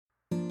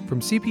From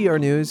CPR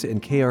News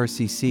and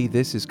KRCC,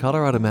 this is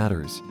Colorado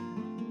Matters.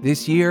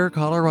 This year,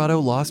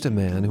 Colorado lost a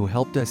man who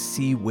helped us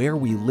see where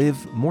we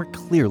live more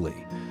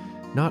clearly.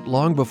 Not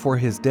long before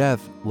his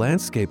death,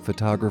 landscape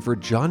photographer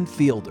John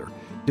Fielder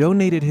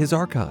donated his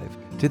archive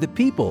to the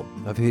people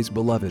of his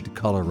beloved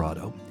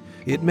Colorado.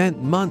 It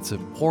meant months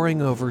of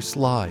poring over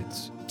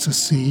slides. To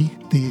see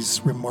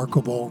these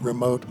remarkable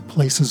remote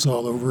places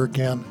all over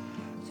again,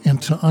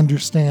 and to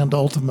understand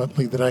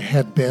ultimately that I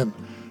had been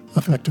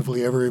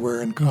effectively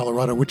everywhere in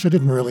Colorado, which I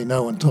didn't really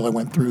know until I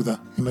went through the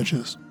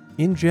images.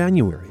 In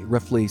January,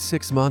 roughly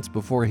 6 months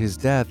before his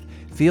death,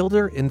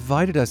 Fielder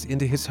invited us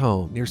into his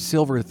home near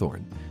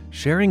Silverthorne,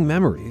 sharing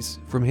memories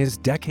from his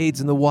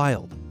decades in the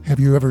wild. Have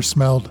you ever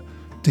smelled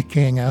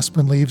decaying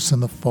aspen leaves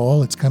in the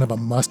fall? It's kind of a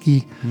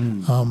musky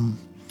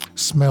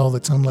smell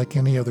that's unlike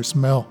any other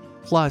smell.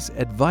 Plus,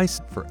 advice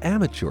for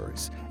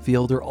amateurs.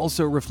 Fielder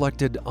also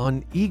reflected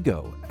on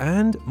ego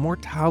and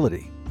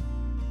mortality.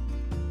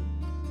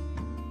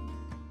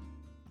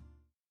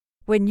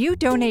 When you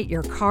donate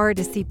your car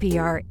to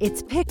CPR,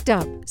 it's picked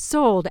up,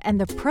 sold,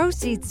 and the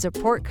proceeds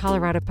support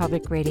Colorado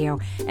Public Radio,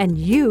 and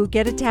you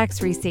get a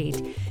tax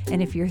receipt.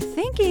 And if you're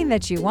thinking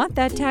that you want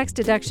that tax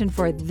deduction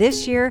for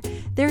this year,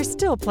 there's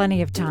still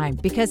plenty of time,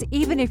 because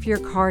even if your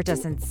car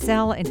doesn't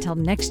sell until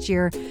next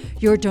year,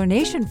 your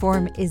donation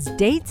form is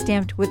date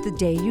stamped with the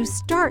day you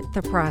start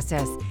the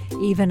process,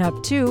 even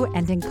up to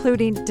and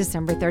including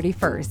December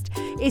 31st.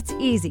 It's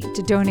easy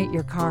to donate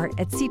your car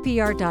at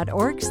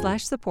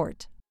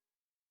cpr.org/support.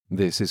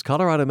 This is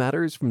Colorado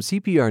Matters from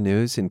CPR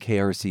News and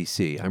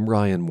KRCC. I'm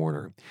Ryan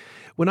Warner.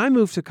 When I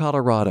moved to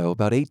Colorado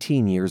about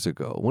 18 years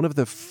ago, one of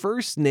the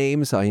first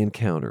names I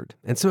encountered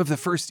and some of the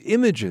first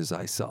images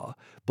I saw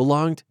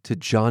belonged to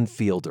John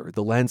Fielder,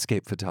 the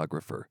landscape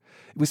photographer.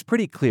 It was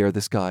pretty clear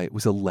this guy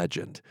was a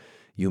legend.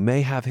 You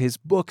may have his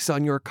books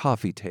on your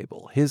coffee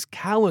table, his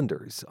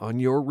calendars on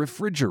your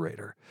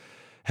refrigerator.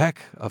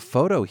 Heck, a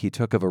photo he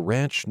took of a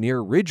ranch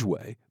near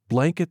Ridgway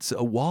blankets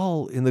a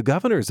wall in the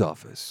governor's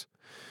office.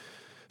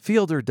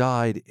 Fielder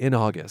died in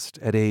August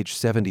at age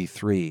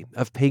 73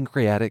 of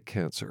pancreatic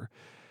cancer,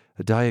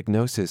 a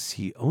diagnosis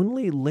he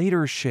only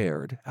later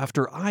shared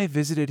after I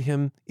visited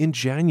him in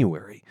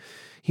January.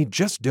 He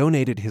just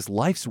donated his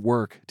life's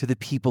work to the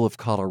people of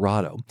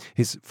Colorado.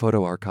 His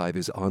photo archive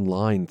is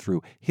online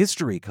through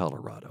History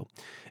Colorado,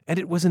 and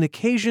it was an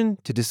occasion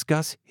to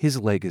discuss his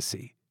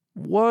legacy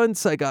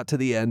once I got to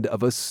the end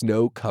of a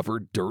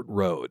snow-covered dirt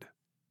road.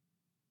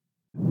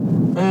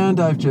 And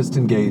I've just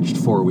engaged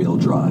four-wheel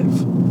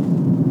drive.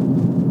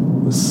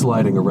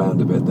 Sliding around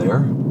a bit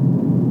there.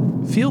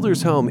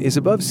 Fielder's home is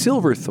above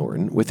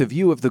Silverthorne with a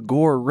view of the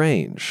Gore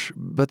Range,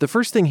 but the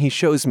first thing he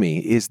shows me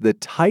is the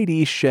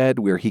tidy shed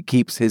where he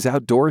keeps his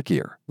outdoor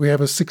gear. We have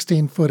a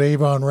 16-foot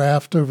Avon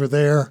raft over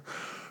there,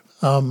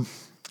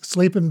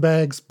 sleeping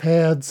bags,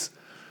 pads,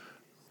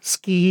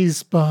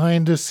 skis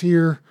behind us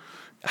here.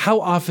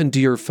 How often do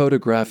your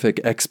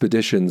photographic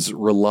expeditions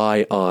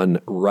rely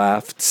on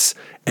rafts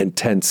and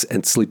tents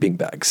and sleeping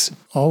bags?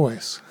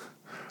 Always.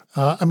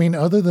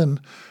 Other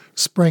than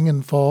spring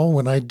and fall,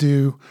 when I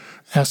do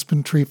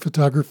aspen tree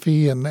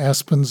photography and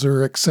aspens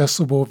are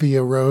accessible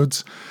via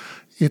roads,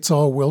 it's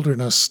all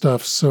wilderness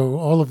stuff. So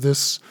all of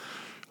this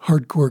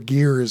hardcore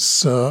gear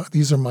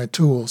these are my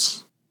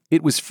tools.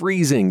 It was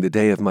freezing the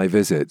day of my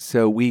visit,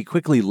 so we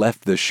quickly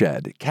left the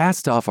shed,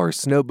 cast off our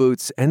snow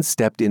boots, and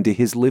stepped into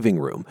his living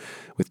room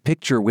with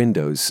picture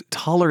windows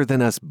taller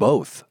than us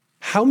both.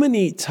 How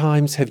many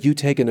times have you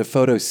taken a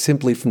photo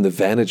simply from the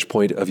vantage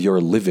point of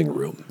your living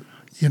room?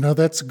 You know,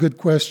 that's a good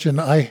question.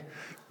 I've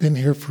been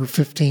here for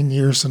 15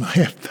 years, and I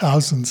have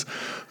thousands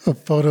of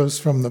photos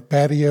from the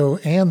patio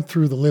and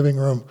through the living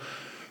room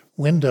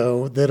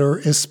window that are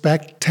as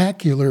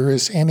spectacular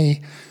as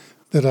any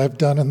that I've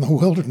done in the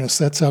wilderness.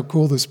 That's how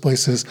cool this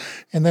place is.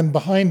 And then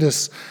behind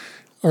us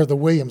are the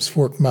Williams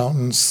Fork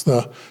Mountains,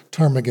 the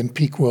Ptarmigan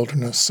Peak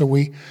Wilderness. So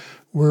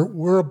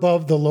we're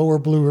above the lower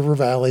Blue River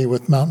Valley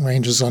with mountain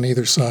ranges on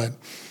either side.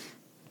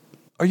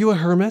 Are you a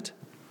hermit?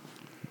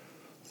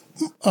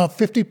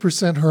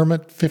 50%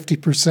 hermit,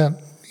 50%,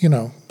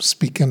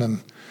 speaking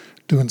and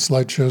doing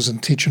slideshows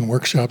and teaching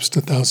workshops to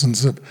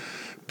thousands of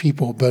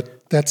people.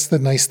 But that's the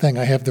nice thing.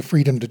 I have the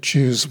freedom to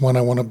choose when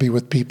I want to be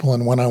with people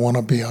and when I want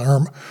to be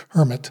a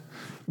hermit.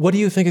 What do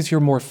you think is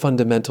your more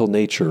fundamental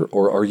nature,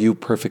 or are you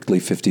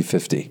perfectly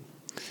 50-50?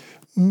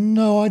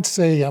 No, I'd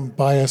say I'm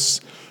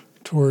biased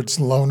towards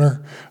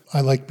loner.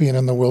 I like being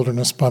in the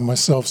wilderness by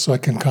myself so I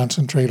can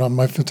concentrate on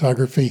my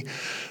photography.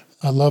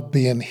 I love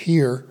being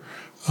here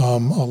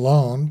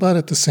alone, but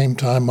at the same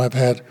time, I've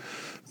had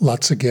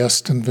lots of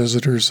guests and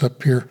visitors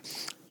up here.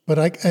 But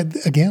I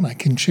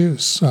can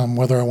choose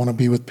whether I want to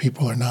be with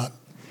people or not.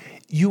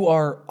 You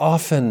are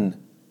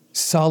often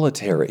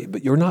solitary,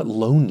 but you're not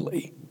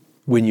lonely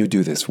when you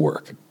do this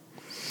work.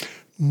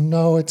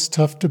 No, it's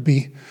tough to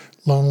be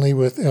lonely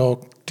with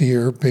elk,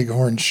 deer,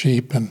 bighorn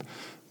sheep, and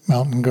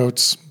mountain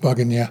goats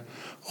bugging you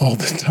all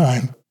the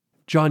time.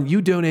 John,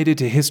 you donated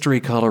to History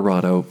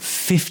Colorado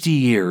 50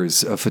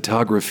 years of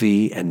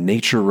photography and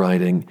nature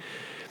writing.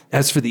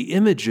 As for the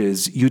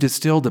images, you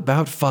distilled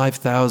about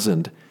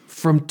 5,000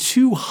 from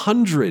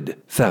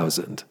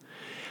 200,000.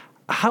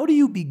 How do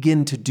you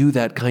begin to do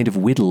that kind of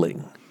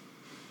whittling?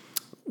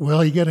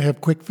 Well, you got to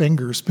have quick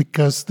fingers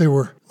because there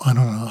were,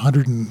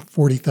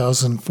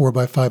 140,000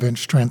 4x5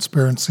 inch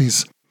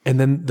transparencies. And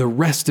then the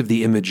rest of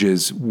the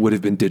images would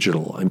have been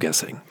digital, I'm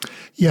guessing.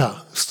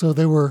 Yeah. So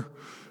there were,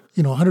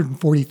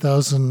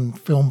 140,000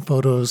 film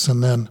photos,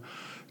 and then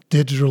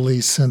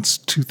digitally since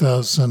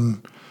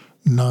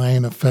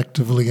 2009,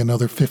 effectively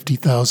another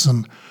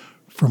 50,000,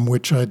 from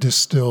which I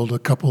distilled a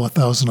couple of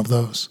thousand of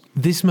those.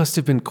 This must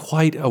have been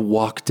quite a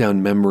walk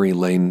down memory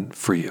lane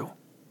for you.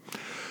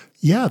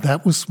 Yeah,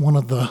 that was one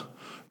of the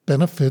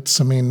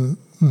benefits. I mean,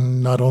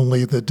 not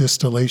only the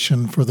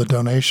distillation for the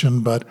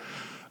donation, but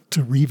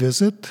to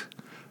revisit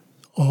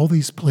all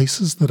these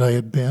places that I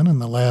had been in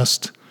the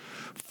last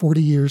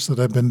 40 years that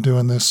I've been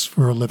doing this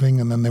for a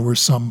living. And then there were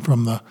some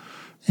from the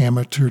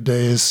amateur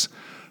days,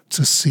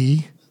 to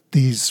see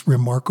these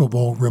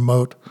remarkable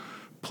remote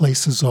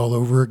places all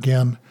over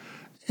again,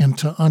 and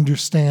to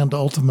understand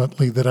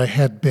ultimately that I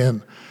had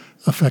been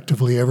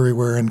effectively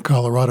everywhere in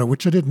Colorado,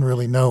 which I didn't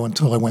really know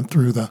until I went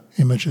through the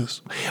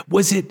images.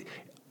 Was it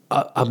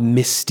a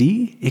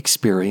misty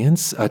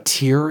experience, a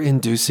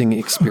tear-inducing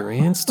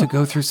experience to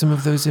go through some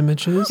of those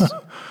images?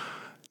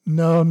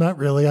 No, not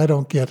really. I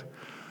get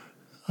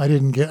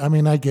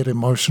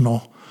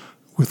emotional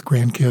with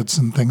grandkids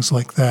and things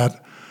like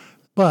that.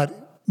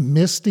 But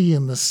misty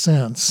in the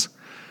sense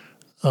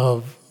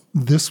of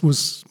this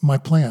was my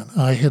plan.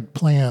 I had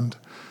planned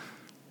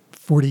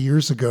 40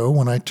 years ago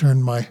when I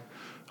turned my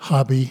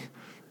hobby,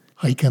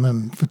 hiking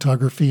and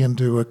photography,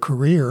 into a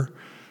career,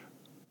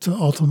 to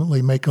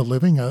ultimately make a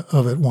living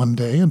of it one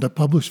day and to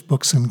publish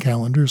books and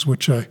calendars,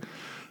 which I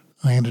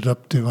ended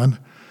up doing,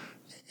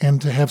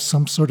 and to have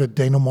some sort of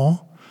denouement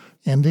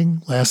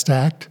ending, last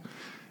act.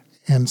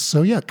 And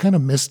so, yeah, kind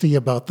of misty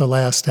about the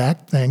last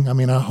act thing. I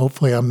mean,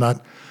 hopefully I'm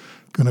not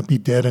going to be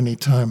dead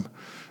anytime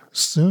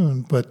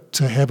soon, but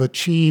to have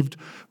achieved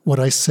what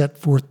I set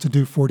forth to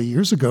do 40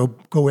 years ago,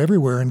 go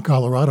everywhere in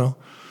Colorado,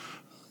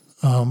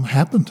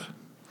 happened.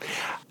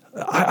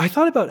 I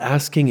thought about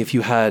asking if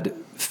you had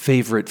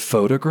favorite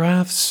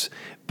photographs,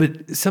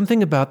 but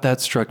something about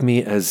that struck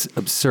me as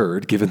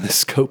absurd given the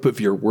scope of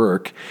your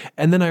work.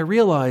 And then I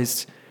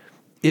realized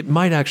it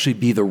might actually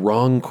be the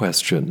wrong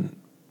question,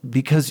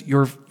 because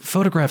your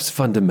photographs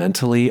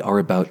fundamentally are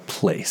about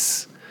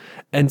place.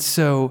 And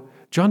so,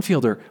 John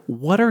Fielder,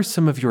 what are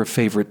some of your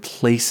favorite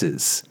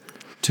places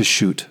to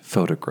shoot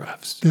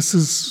photographs? This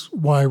is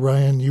why,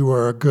 Ryan, you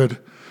are a good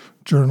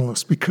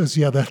journalist, because,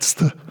 yeah, that's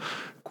the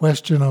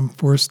question I'm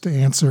forced to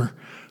answer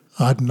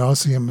ad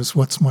nauseum, is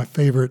what's my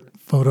favorite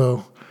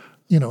photo.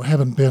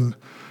 Haven't been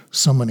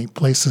so many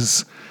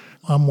places.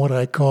 I'm what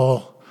I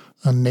call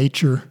a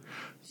nature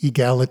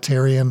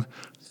egalitarian.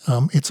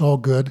 It's all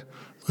good,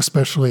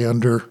 especially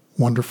under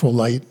wonderful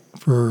light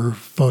for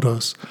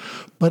photos.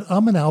 But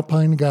I'm an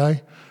alpine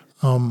guy.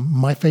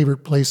 My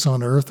favorite place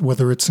on earth,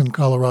 whether it's in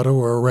Colorado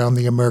or around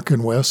the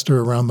American West or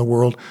around the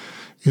world,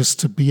 is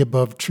to be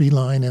above tree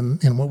line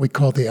in what we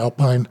call the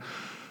alpine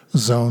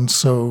zone.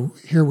 So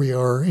here we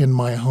are in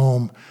my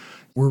home.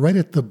 We're right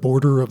at the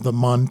border of the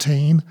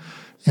montane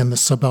and the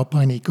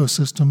subalpine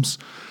ecosystems.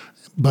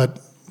 But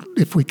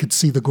if we could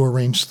see the Gore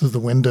Range through the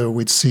window,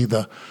 we'd see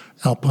the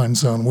alpine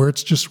zone, where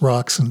it's just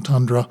rocks and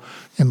tundra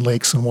and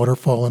lakes and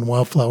waterfall and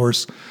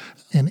wildflowers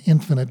and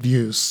infinite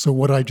views. So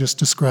what I just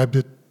described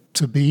it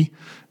to be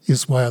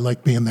is why I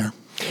like being there.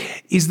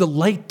 Is the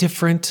light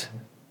different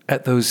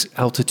at those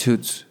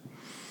altitudes?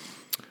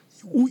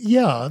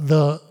 Yeah,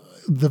 the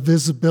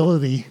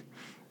visibility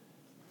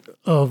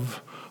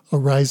of a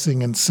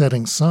rising and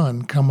setting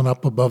sun coming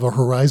up above a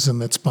horizon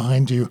that's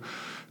behind you,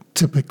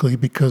 typically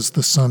because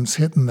the sun's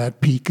hitting that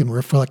peak and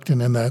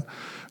reflecting in that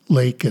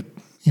lake at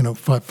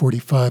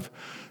 5:45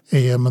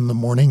 a.m. in the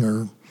morning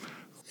or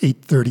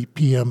 8:30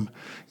 p.m.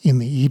 in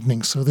the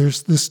evening. So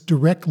there's this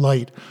direct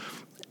light.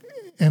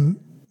 And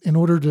in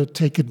order to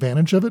take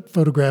advantage of it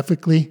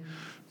photographically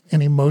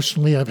and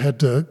emotionally, I've had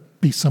to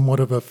be somewhat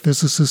of a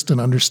physicist and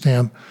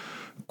understand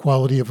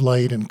quality of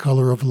light and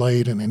color of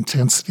light and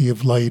intensity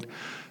of light.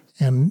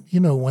 And,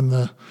 when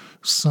the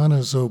sun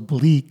is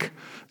oblique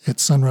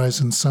at sunrise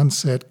and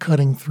sunset,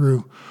 cutting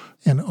through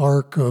an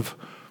arc of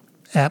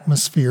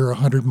atmosphere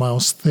 100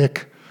 miles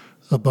thick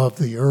above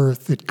the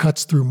earth, it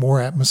cuts through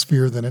more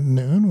atmosphere than at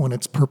noon when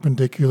it's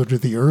perpendicular to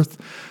the earth,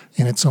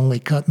 and it's only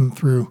cutting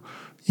through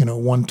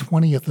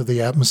 1/20th of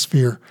the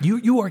atmosphere.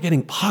 You are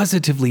getting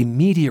positively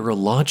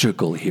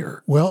meteorological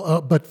here.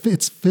 Well, but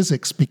it's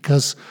physics,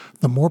 because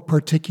the more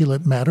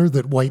particulate matter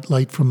that white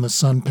light from the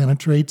sun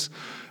penetrates,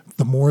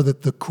 the more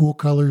that the cool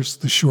colors,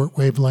 the short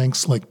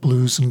wavelengths like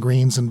blues and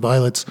greens and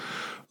violets,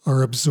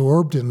 are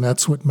absorbed, and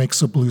that's what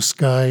makes a blue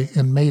sky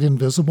and made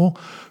invisible,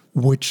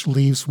 which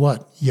leaves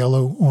what?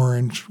 Yellow,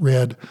 orange,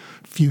 red,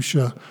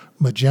 fuchsia,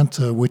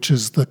 magenta, which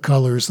is the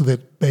colors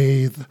that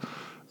bathe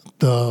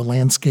the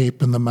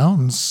landscape and the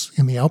mountains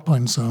in the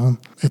alpine zone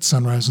at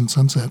sunrise and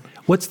sunset.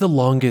 What's the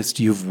longest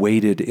you've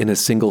waited in a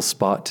single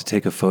spot to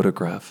take a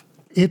photograph?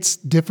 It's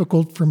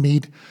difficult for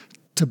me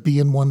to be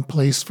in one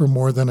place for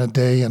more than a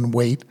day and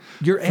wait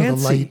You're for the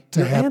antsy. light to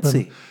You're happen.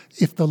 antsy.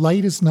 If the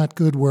light is not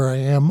good where I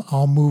am,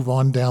 I'll move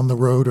on down the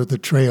road or the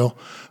trail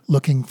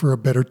looking for a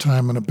better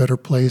time and a better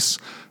place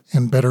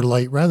and better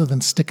light rather than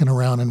sticking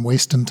around and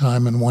wasting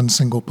time in one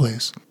single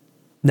place.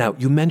 Now,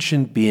 you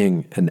mentioned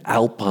being an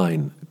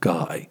alpine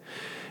guy,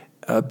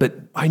 but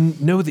I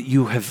know that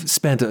you have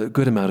spent a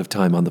good amount of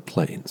time on the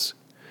plains.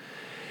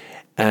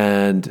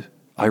 And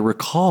I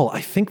recall,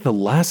 I think the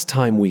last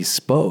time we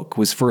spoke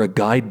was for a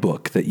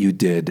guidebook that you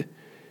did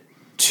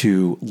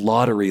to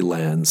lottery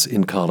lands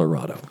in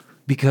Colorado,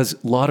 because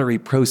lottery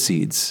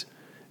proceeds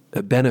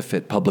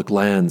benefit public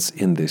lands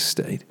in this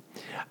state.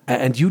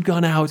 And you'd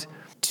gone out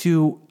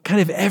to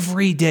kind of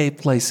everyday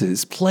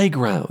places,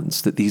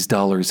 playgrounds that these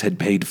dollars had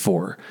paid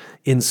for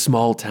in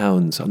small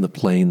towns on the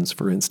plains,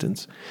 for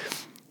instance.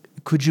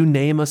 Could you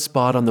name a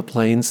spot on the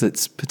plains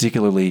that's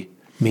particularly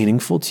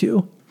meaningful to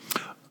you?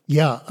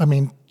 Yeah, I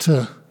mean,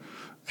 to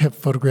have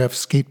photographed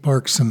skate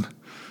parks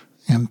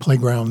and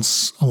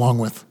playgrounds along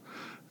with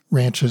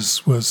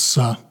ranches was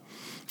a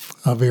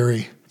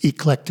very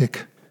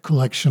eclectic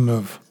collection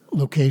of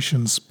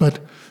locations.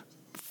 But,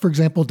 for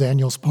example,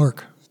 Daniels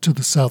Park to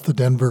the south of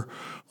Denver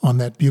on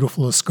that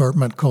beautiful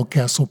escarpment called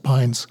Castle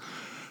Pines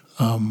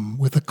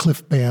with a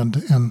cliff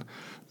band and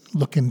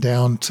looking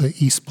down to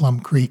East Plum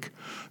Creek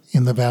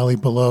in the valley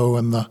below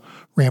and the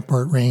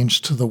Rampart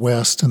Range to the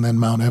west and then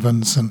Mount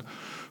Evans and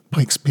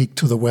Pikes Peak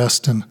to the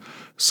west and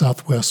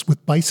southwest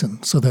with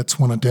bison. So that's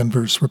one of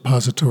Denver's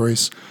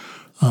repositories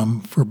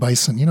for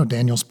bison. You know,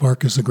 Daniels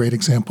Park is a great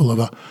example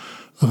of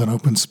an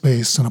open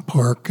space and a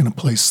park and a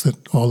place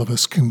that all of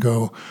us can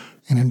go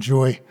and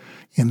enjoy.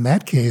 In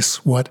that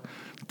case, what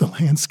the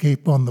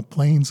landscape on the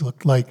plains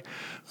looked like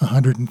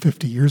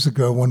 150 years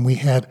ago when we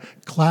had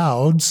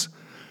clouds,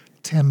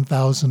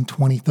 10,000,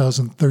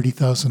 20,000,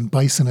 30,000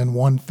 bison in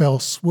one fell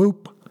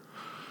swoop.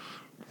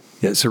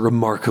 Yeah, it's a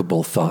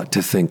remarkable thought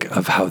to think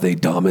of how they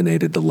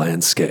dominated the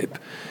landscape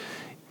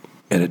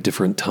at a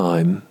different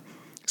time.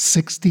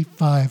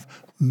 65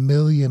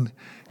 million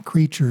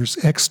creatures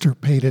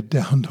extirpated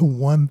down to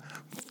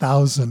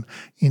 1,000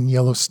 in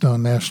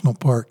Yellowstone National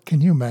Park.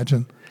 Can you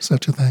imagine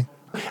such a thing?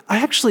 I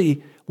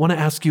actually want to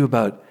ask you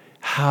about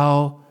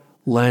how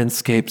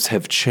landscapes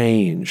have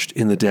changed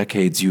in the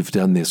decades you've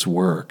done this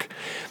work.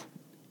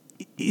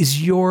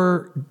 Is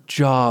your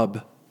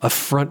job a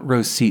front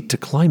row seat to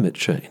climate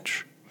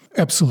change?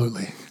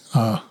 Absolutely.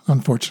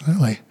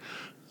 Unfortunately,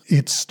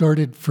 it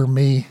started for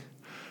me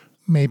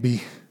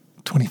maybe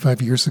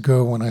 25 years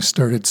ago when I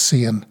started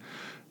seeing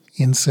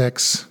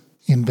insects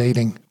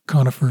invading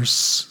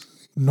conifers.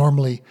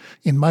 Normally,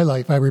 in my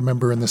life, I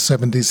remember in the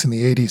 70s and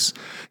the 80s,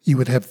 you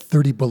would have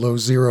 30 below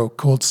zero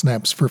cold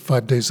snaps for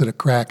 5 days at a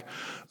crack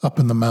up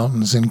in the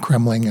mountains in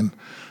Kremling and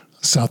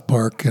South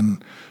Park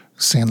and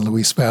San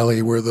Luis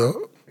Valley where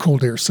the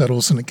cold air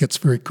settles and it gets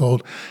very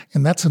cold.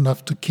 And that's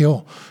enough to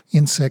kill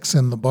insects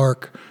in the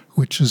bark,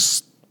 which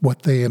is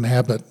what they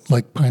inhabit,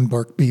 like pine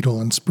bark beetle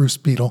and spruce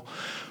beetle.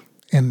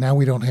 And now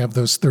we don't have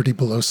those 30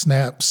 below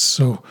snaps,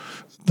 so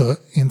the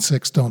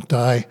insects don't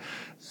die.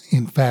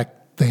 In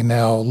fact, they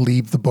now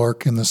leave the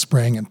bark in the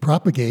spring and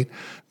propagate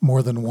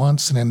more than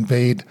once and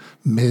invade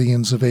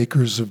millions of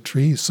acres of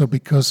trees. So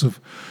because of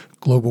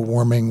global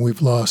warming,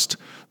 we've lost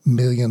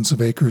millions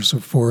of acres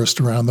of forest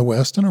around the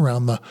West and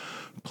around the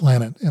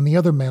planet. And the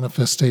other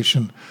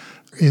manifestation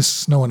is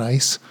snow and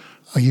ice.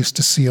 I used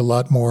to see a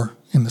lot more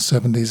in the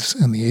 70s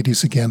and the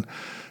 80s again,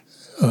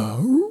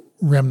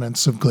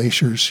 remnants of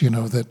glaciers,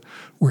 that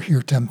were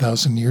here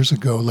 10,000 years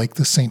ago, like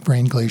the St.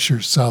 Vrain Glacier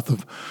south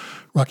of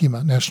Rocky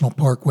Mountain National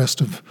Park, west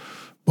of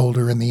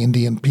Boulder in the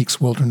Indian Peaks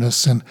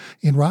Wilderness, and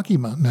in Rocky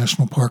Mountain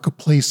National Park, a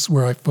place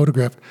where I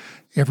photographed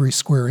every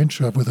square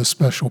inch of with a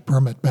special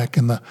permit back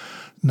in the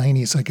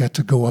 90s. I got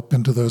to go up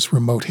into those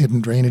remote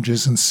hidden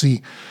drainages and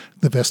see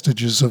the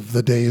vestiges of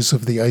the days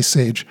of the Ice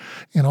Age,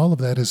 and all of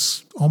that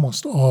is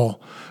almost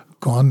all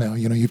gone now.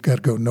 You've got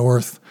to go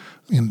north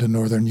into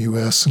northern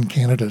U.S. and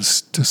Canada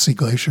to see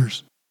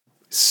glaciers.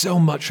 So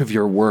much of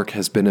your work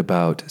has been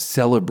about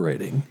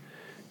celebrating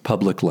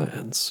public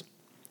lands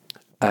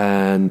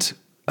and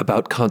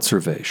about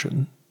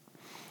conservation.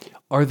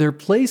 Are there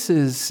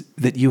places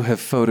that you have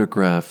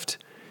photographed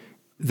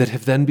that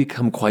have then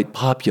become quite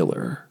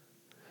popular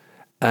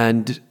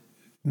and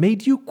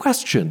made you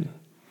question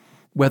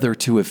whether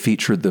to have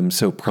featured them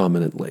so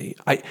prominently?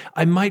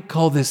 I might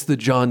call this the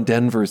John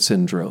Denver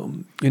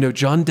syndrome.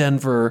 John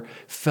Denver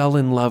fell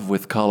in love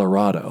with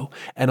Colorado,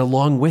 and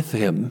along with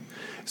him,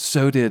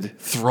 so did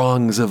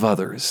throngs of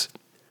others.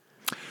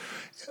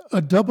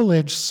 A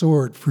double-edged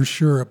sword, for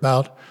sure,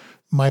 about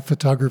my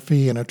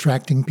photography and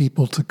attracting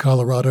people to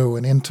Colorado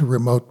and into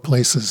remote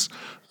places.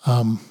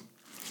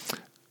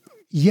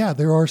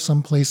 There are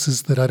some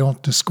places that I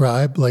don't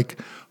describe, like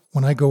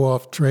when I go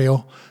off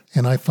trail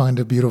and I find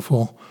a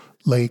beautiful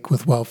lake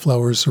with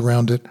wildflowers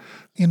around it.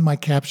 In my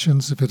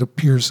captions, if it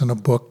appears in a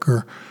book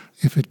or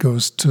if it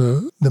goes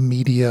to the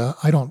media,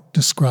 I don't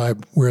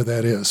describe where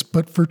that is.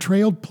 But for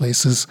trailed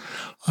places,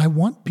 I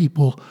want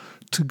people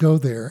to go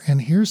there.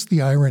 And here's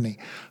the irony.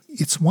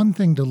 It's one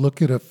thing to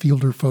look at a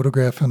Fielder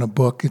photograph in a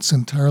book. It's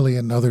entirely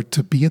another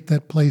to be at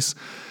that place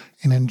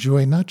and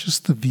enjoy not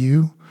just the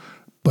view,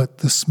 but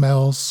the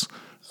smells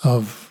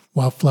of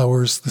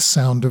wildflowers, the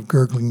sound of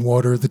gurgling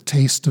water, the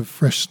taste of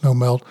fresh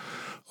snowmelt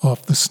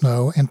off the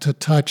snow, and to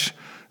touch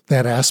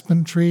that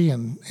aspen tree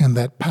and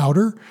that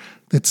powder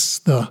that's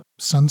the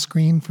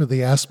sunscreen for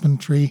the aspen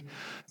tree.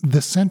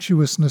 The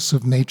sensuousness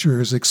of nature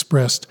is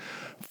expressed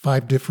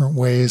 5 different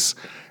ways.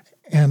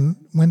 And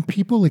when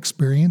people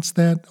experience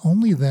that,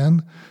 only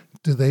then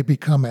do they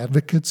become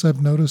advocates,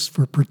 I've noticed,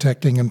 for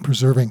protecting and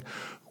preserving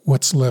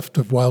what's left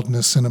of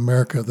wildness in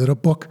America, that a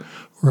book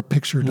or a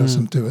picture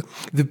doesn't do it.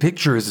 The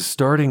picture is a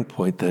starting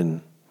point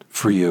then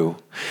for you.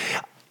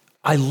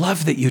 I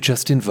love that you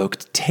just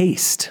invoked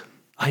taste.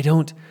 I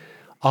don't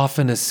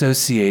often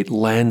associate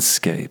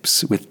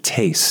landscapes with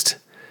taste.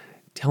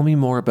 Tell me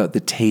more about the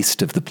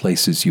taste of the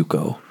places you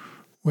go.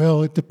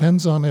 Well, it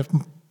depends on if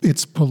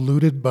it's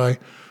polluted by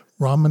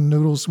ramen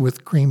noodles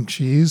with cream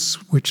cheese,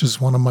 which is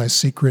one of my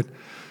secret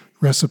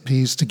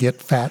recipes to get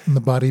fat in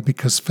the body,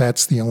 because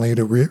fat's the only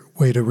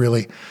way to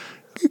really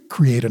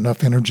create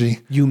enough energy.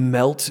 You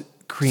melt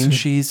cream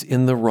cheese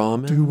in the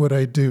ramen? Do what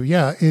I do.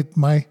 Yeah,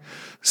 my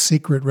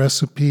secret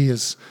recipe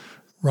is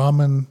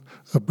ramen,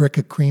 a brick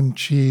of cream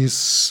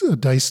cheese, a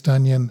diced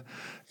onion,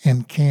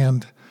 and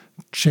canned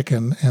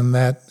chicken. And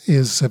that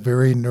is a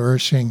very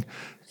nourishing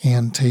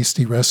and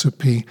tasty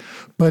recipe.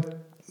 But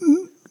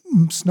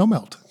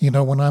snowmelt,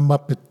 when I'm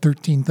up at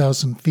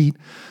 13,000 feet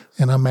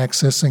and I'm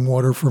accessing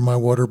water for my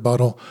water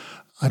bottle,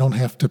 I don't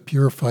have to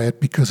purify it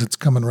because it's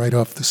coming right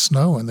off the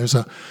snow. And there's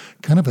a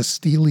kind of a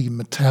steely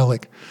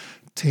metallic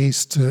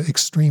taste to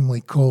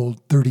extremely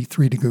cold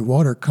 33-degree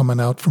water coming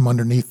out from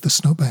underneath the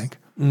snowbank.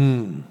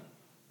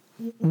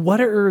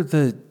 What are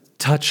the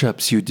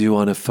touch-ups you do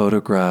on a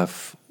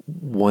photograph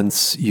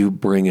once you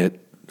bring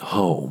it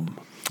home?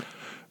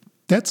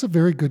 That's a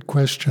very good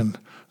question.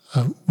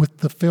 With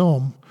the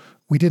film,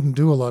 we didn't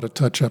do a lot of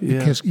touch-up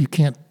because you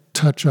can't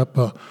touch up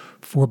a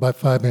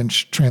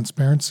 4x5-inch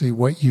transparency.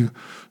 What you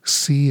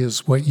see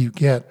is what you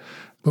get.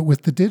 But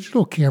with the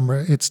digital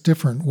camera, it's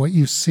different. What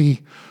you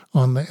see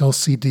on the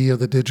LCD of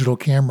the digital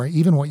camera,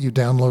 even what you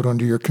download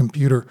onto your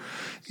computer,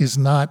 is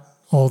not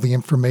all the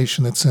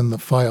information that's in the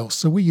file.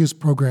 So we use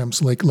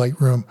programs like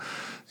Lightroom,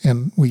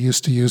 and we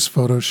used to use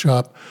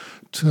Photoshop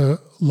to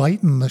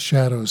lighten the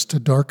shadows, to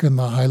darken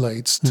the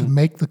highlights, to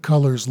make the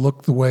colors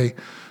look the way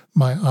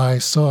my eye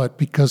saw it,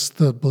 because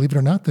believe it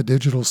or not, the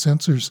digital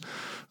sensors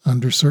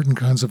under certain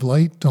kinds of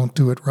light don't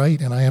do it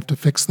right, and I have to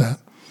fix that.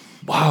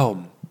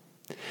 Wow.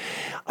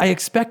 I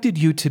expected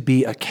you to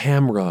be a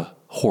camera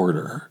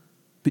hoarder,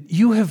 but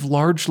you have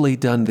largely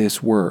done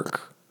this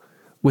work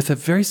with a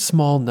very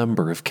small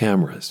number of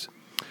cameras.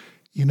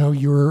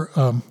 Your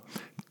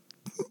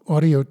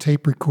audio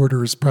tape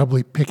recorder is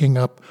probably picking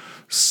up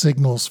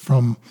signals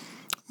from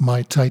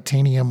my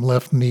titanium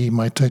left knee,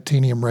 my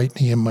titanium right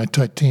knee, and my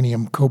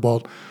titanium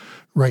cobalt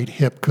right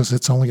hip, because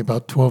it's only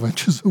about 12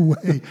 inches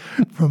away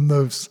from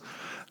those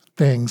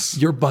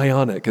things. You're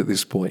bionic at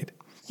this point.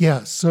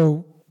 Yeah,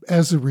 so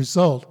as a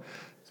result,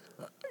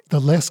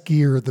 the less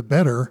gear, the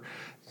better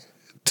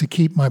to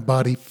keep my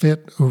body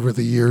fit over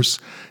the years,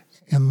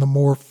 and the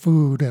more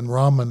food and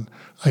ramen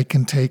I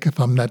can take if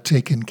I'm not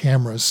taking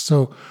cameras.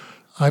 So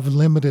I've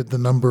limited the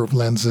number of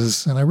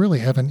lenses, and I really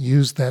haven't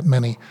used that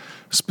many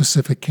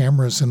specific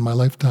cameras in my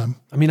lifetime.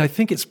 I mean, I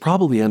think it's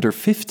probably under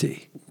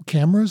 50.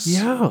 Cameras?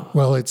 Yeah.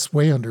 Well, it's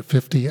way under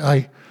 50.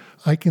 I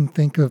can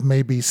think of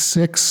maybe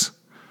 6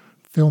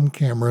 film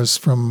cameras,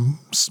 from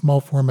small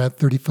format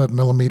 35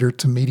 millimeter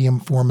to medium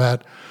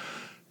format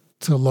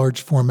to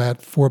large format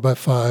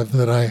 4x5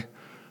 that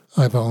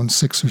I've owned,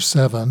 6 or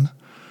 7.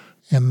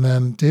 And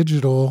then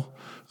digital,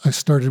 I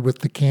started with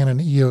the Canon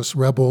EOS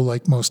Rebel,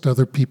 like most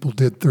other people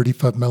did,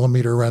 35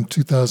 millimeter around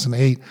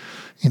 2008.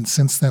 And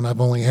since then,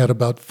 I've only had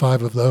about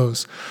 5 of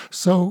those.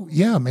 So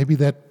yeah, maybe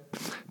that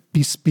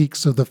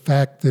bespeaks of the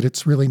fact that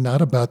it's really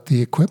not about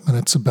the equipment,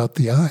 it's about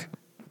the eye.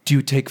 Do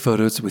you take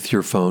photos with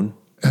your phone?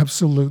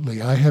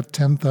 Absolutely. I have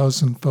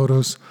 10,000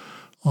 photos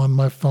on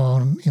my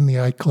phone in the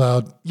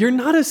iCloud. You're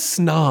not a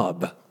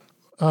snob.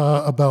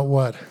 About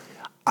what?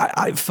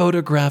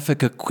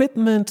 Photographic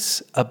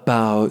equipment,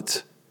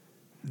 about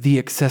the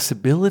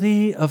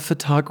accessibility of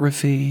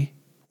photography.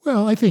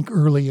 Well, I think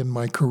early in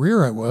my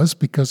career I was,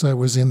 because I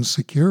was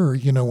insecure.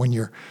 When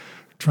you're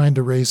trying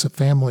to raise a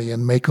family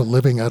and make a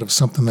living out of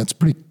something that's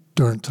pretty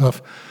darn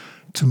tough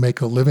to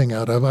make a living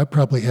out of, I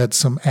probably had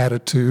some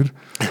attitude,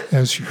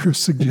 as you're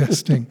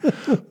suggesting.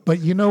 But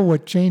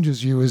what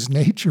changes you is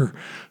nature.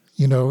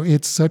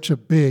 It's such a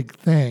big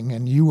thing,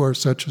 and you are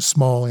such a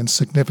small,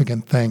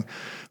 insignificant thing.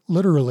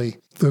 Literally,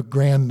 the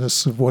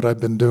grandness of what I've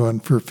been doing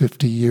for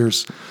 50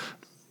 years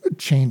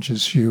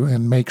changes you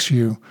and makes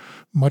you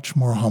much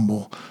more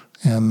humble.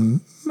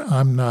 And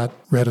I'm not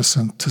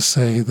reticent to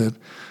say that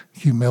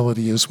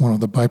humility is one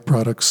of the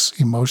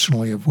byproducts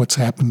emotionally of what's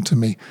happened to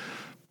me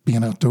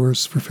being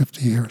outdoors for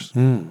 50 years.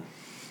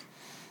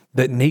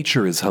 That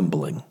nature is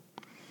humbling.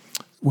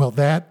 Well,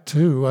 that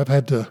too. I've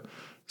had to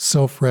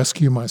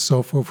self-rescue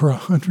myself over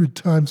 100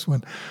 times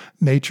when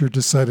nature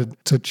decided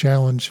to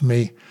challenge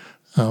me,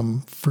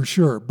 for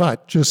sure.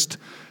 But just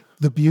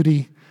the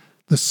beauty,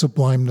 the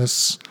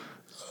sublimeness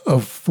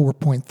of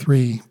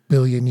 4.3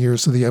 billion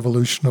years of the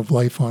evolution of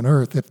life on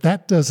Earth, if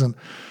that doesn't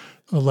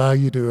allow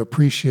you to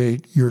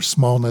appreciate your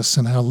smallness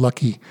and how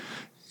lucky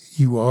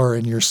you are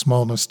in your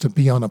smallness to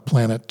be on a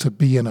planet, to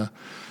be in a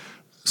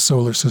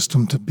solar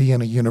system, to be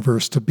in a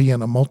universe, to be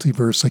in a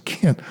multiverse,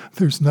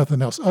 there's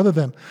nothing else other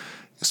than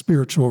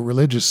spiritual,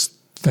 religious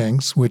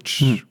things,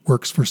 which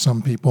works for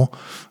some people.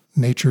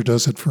 Nature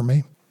does it for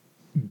me.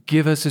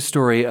 Give us a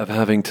story of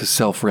having to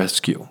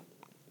self-rescue.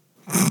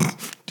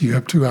 Do you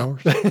have 2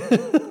 hours?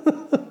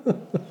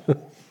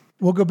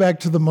 We'll go back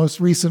to the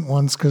most recent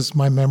ones because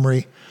my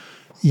memory,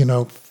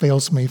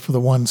 fails me for the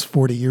ones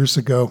 40 years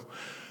ago.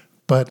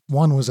 But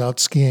one was out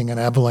skiing an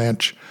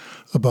avalanche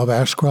above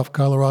Ashcroft,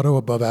 Colorado,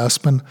 above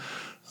Aspen.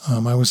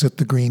 I was at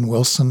the Green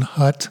Wilson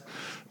Hut,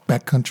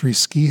 backcountry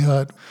ski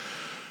hut.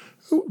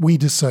 We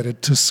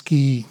decided to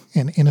ski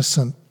an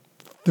innocent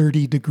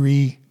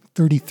 33-degree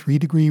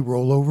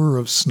rollover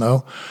of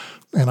snow.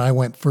 And I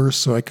went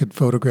first so I could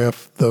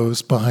photograph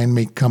those behind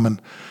me coming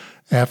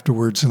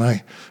afterwards. And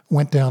I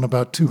went down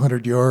about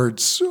 200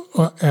 yards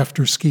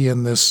after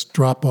skiing this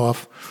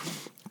drop-off,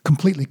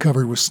 completely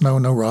covered with snow,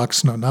 no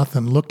rocks, no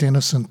nothing, looked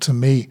innocent to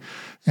me.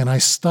 And I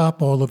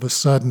stop all of a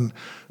sudden,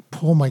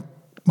 pull my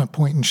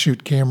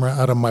point-and-shoot camera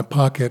out of my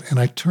pocket, and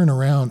I turn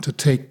around to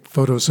take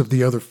photos of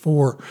the other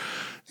four.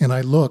 And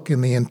I look,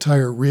 and the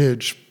entire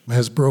ridge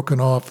has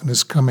broken off and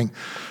is coming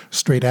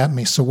straight at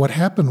me. So what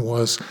happened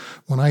was,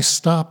 when I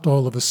stopped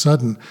all of a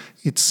sudden,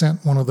 it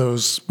sent one of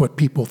those, what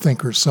people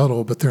think are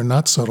subtle, but they're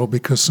not subtle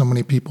because so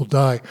many people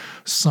die,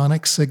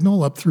 sonic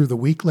signal up through the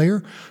weak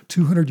layer,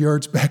 200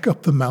 yards back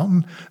up the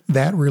mountain.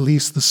 That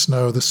released the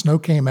snow. The snow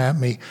came at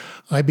me.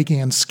 I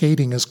began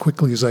skating as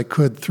quickly as I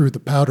could through the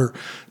powder,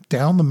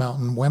 down the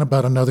mountain, went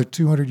about another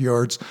 200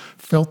 yards,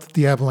 felt that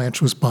the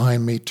avalanche was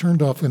behind me,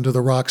 turned off into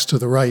the rocks to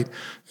the right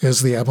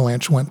as the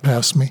avalanche went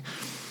past me.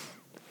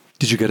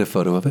 Did you get a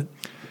photo of it?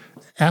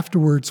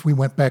 Afterwards, we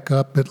went back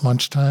up at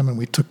lunchtime and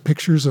we took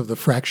pictures of the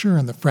fracture,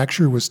 and the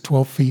fracture was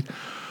 12 feet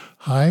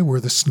high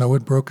where the snow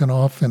had broken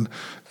off, and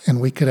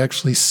we could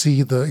actually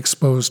see the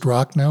exposed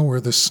rock now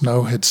where the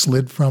snow had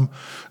slid from.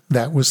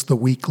 That was the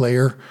weak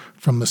layer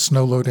from the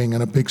snow loading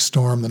in a big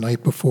storm the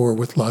night before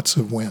with lots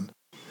of wind.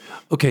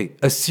 Okay,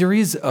 a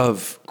series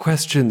of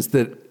questions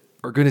that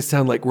are going to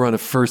sound like we're on a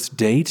first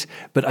date,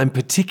 but I'm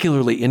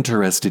particularly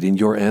interested in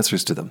your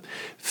answers to them.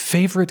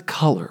 Favorite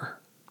color?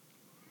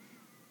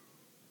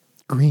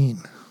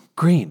 Green.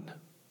 Green.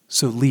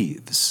 So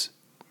leaves.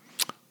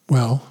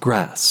 Well,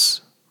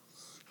 grass.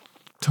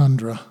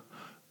 Tundra.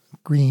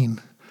 Green.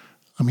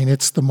 I mean,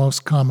 it's the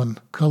most common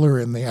color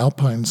in the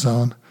alpine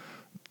zone.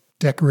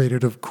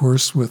 Decorated, of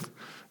course, with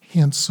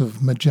hints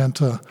of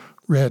magenta,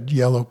 red,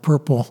 yellow,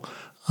 purple.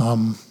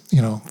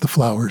 The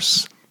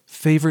flowers.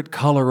 Favorite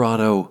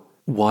Colorado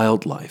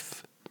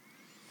wildlife?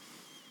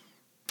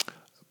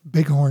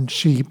 Bighorn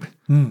sheep,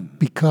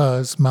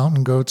 because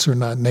mountain goats are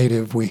not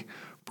native. We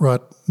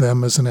brought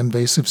them as an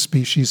invasive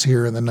species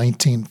here in the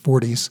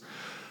 1940s.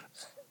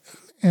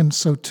 And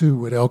so too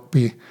would elk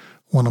be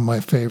one of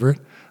my favorite.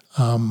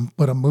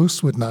 But a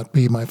moose would not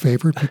be my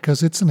favorite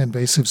because it's an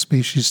invasive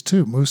species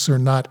too. Moose are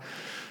not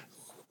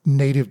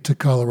native to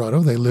Colorado.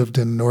 They lived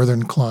in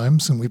northern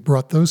climes, and we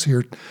brought those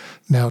here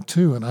now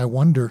too. And I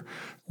wonder,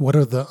 what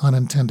are the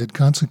unintended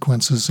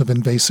consequences of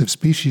invasive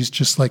species,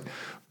 just like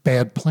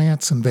bad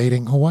plants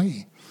invading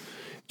Hawaii?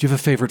 Do you have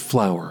a favorite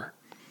flower?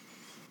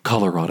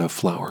 Colorado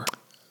flower.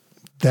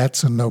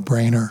 That's a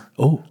no-brainer.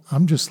 Oh.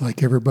 I'm just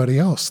like everybody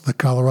else, the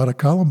Colorado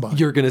columbine.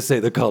 You're going to say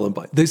the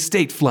columbine, the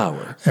state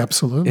flower.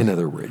 Absolutely. In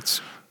other words.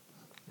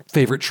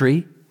 Favorite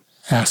tree?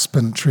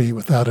 Aspen tree,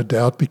 without a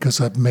doubt, because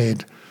I've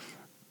made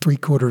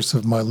 3/4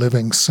 of my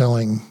living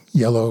selling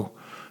yellow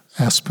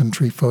aspen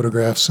tree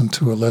photographs, and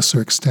to a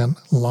lesser extent,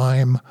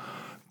 lime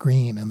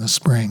green in the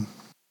spring.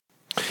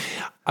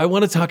 I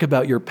want to talk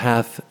about your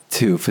path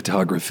to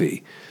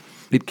photography.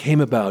 It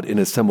came about in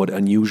a somewhat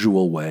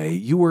unusual way.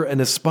 You were an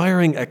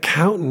aspiring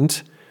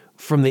accountant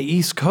from the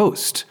East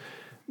Coast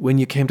when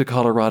you came to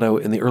Colorado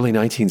in the early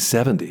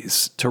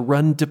 1970s to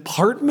run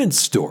department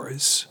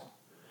stores.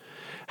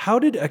 How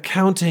did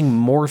accounting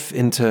morph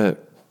into,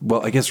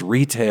 well, I guess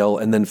retail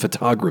and then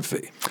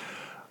photography?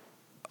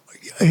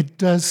 It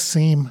does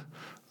seem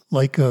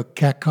like a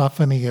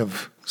cacophony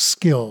of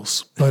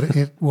skills, but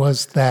it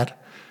was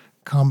that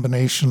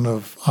combination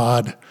of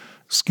odd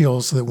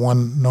skills that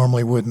one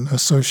normally wouldn't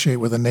associate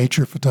with a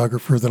nature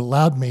photographer that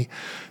allowed me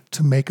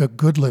to make a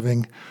good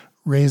living,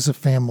 raise a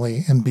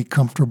family, and be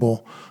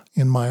comfortable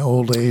in my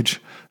old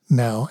age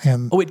now.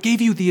 And it gave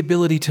you the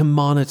ability to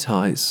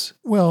monetize.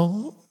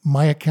 Well,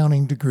 my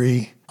accounting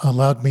degree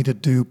allowed me to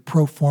do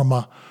pro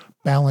forma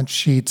balance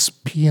sheets,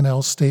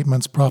 P&L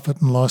statements,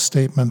 profit and loss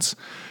statements,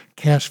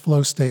 cash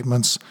flow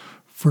statements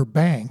for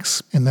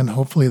banks, and then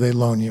hopefully they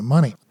loan you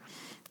money.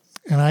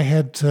 And I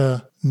had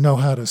to know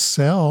how to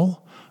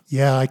sell,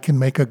 yeah, I can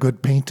make a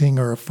good painting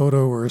or a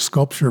photo or a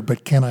sculpture,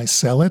 but can I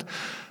sell it?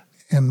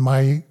 And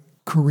my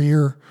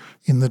career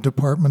in the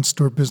department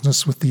store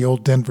business with the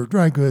old Denver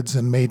Dry Goods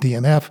and May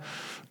D&F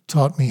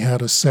taught me how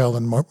to sell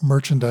and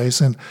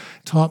merchandise, and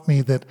taught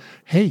me that,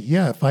 hey,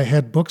 yeah, if I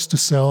had books to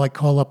sell, I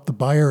call up the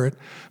buyer at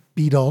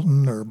B.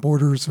 Dalton or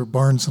Borders or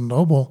Barnes &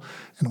 Noble,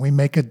 and we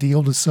make a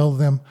deal to sell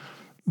them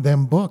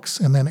books,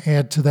 and then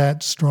add to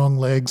that strong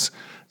legs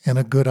and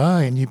a good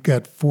eye, and you've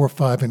got 4 or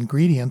 5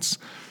 ingredients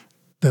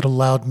that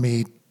allowed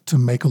me to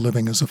make a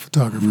living as a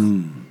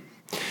photographer.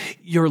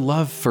 Your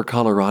love for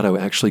Colorado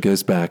actually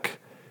goes back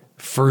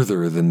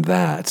further than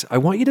that. I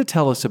want you to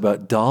tell us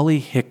about Dolly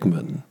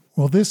Hickman.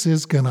 Well, this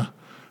is going to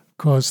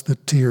cause the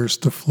tears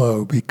to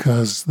flow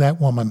because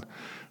that woman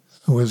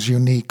was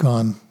unique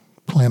on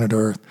planet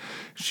Earth.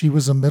 She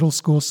was a middle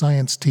school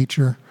science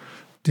teacher,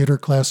 did her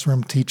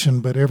classroom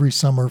teaching, but every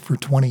summer for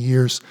 20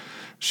 years,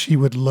 she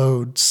would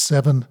load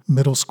 7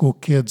 middle school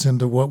kids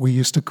into what we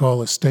used to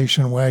call a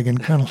station wagon,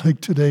 kind of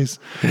like today's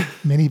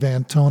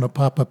minivan tone, a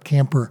pop-up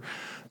camper,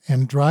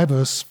 and drive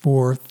us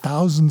for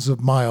thousands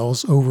of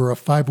miles over a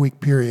 5-week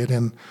period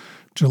in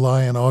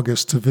July and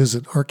August to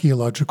visit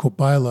archaeological,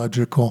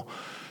 biological,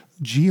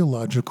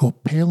 geological,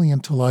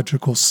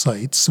 paleontological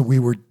sites. So we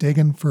were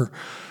digging for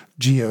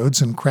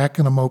geodes and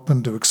cracking them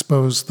open to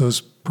expose those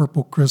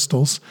purple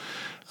crystals.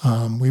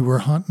 We were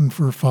hunting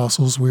for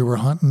fossils. We were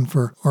hunting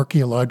for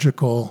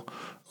archaeological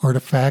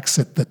artifacts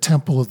at the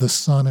Temple of the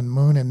Sun and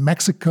Moon in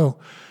Mexico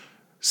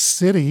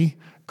City,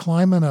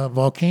 climbing a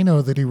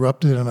volcano that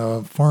erupted in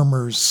a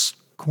farmer's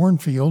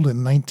cornfield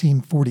in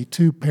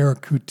 1942,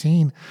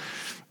 Paracutin.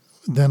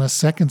 Then a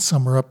second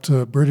summer up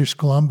to British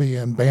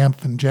Columbia and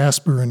Banff and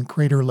Jasper and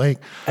Crater Lake.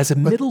 As a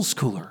middle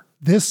schooler.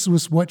 This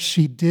was what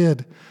she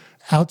did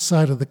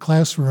outside of the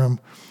classroom,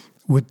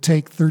 would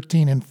take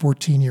 13 and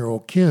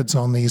 14-year-old kids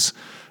on these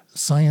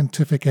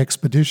scientific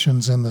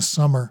expeditions in the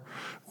summer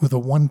with a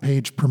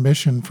 1-page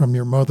permission from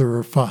your mother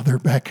or father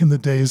back in the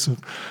days of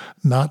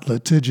not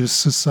litigious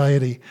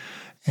society.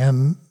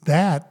 And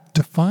that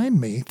defined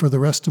me for the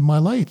rest of my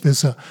life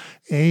as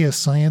a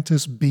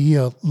scientist, B,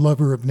 a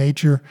lover of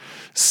nature,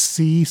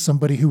 C,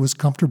 somebody who was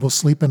comfortable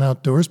sleeping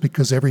outdoors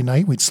because every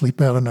night we'd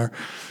sleep out in our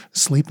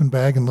sleeping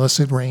bag unless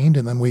it rained,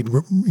 and then we'd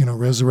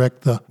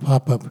resurrect the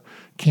pop-up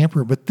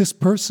camper. But this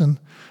person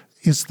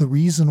is the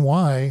reason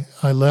why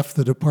I left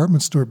the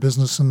department store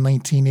business in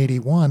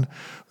 1981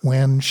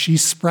 when she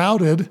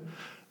sprouted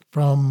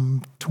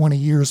from 20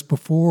 years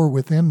before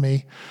within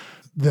me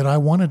that I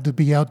wanted to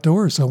be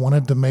outdoors. I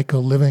wanted to make a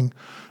living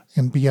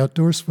and be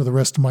outdoors for the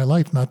rest of my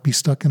life, not be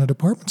stuck in a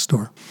department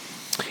store.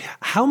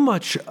 How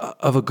much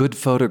of a good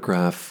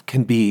photograph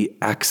can be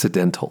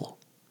accidental?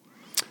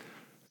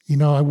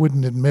 I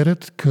wouldn't admit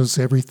it because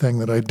everything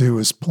that I do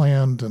is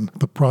planned and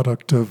the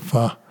product of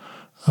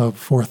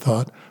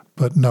forethought.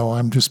 But no,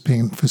 I'm just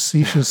being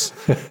facetious.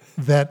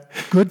 That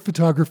good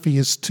photography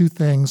is 2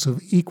 things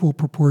of equal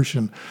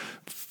proportion,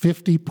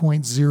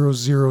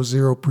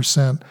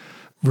 50.000%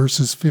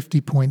 versus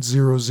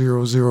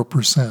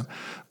 50.000%.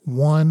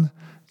 One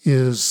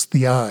is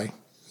the eye.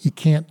 You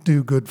can't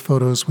do good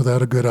photos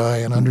without a good eye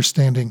and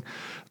understanding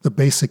the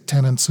basic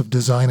tenets of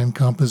design and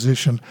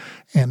composition.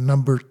 And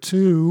number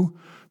 2,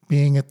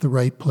 being at the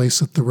right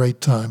place at the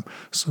right time.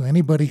 So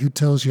anybody who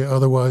tells you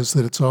otherwise,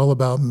 that it's all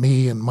about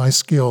me and my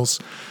skills,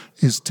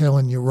 is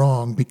telling you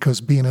wrong, because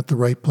being at the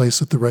right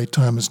place at the right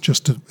time is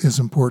just as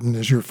important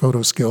as your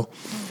photo skill.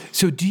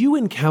 So do you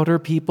encounter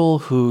people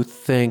who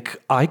think,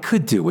 I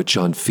could do what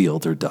John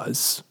Fielder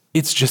does?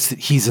 It's just that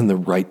he's in the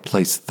right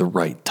place at the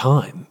right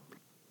time.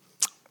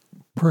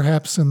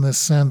 Perhaps in the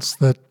sense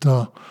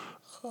that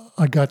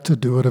I got to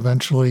do it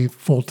eventually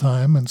full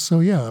time. And so,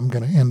 yeah, I'm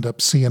going to end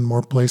up seeing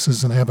more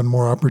places and having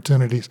more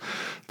opportunities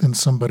than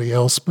somebody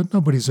else. But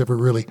nobody's ever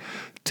really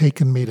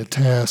taken me to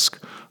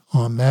task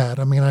on that.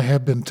 I mean, I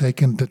have been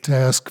taken to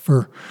task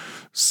for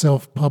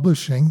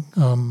self-publishing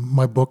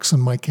my books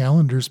and my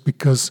calendars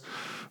because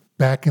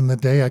back in the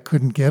day, I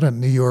couldn't get a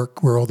New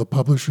York, where all the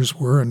publishers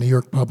were, a New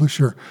York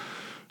publisher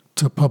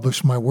to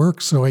publish my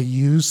work. So I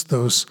used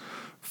those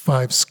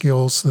 5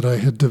 skills that I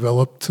had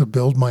developed to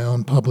build my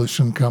own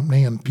publishing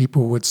company. And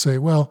people would say,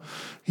 well,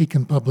 he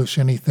can publish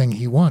anything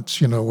he wants,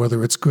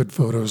 whether it's good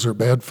photos or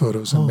bad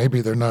photos. And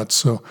maybe they're not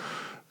so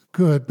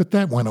good, but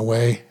that went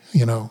away,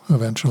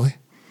 eventually.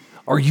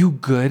 Are you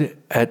good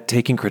at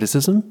taking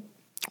criticism?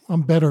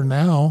 I'm better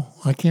now.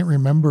 I can't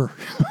remember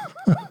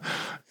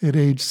at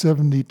age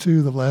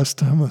 72 the last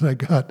time that I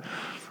got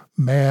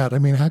mad. I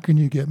mean, how can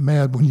you get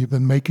mad when you've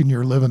been making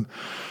your living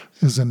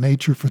as a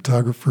nature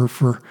photographer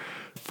for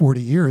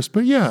 40 years?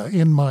 But yeah,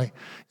 in my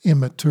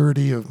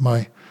immaturity of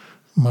my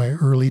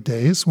early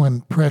days,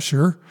 when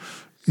pressure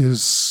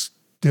is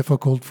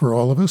difficult for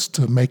all of us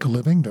to make a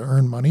living, to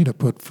earn money, to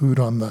put food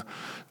on the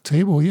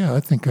table, yeah, I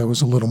think I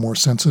was a little more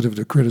sensitive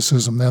to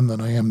criticism then than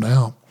I am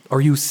now.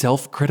 Are you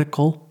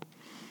self-critical?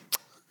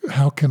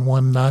 How can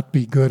one not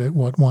be good at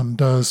what one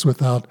does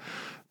without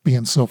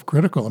being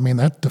self-critical? I mean,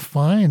 that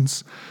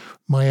defines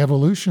my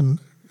evolution.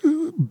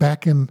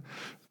 Back in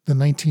the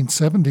the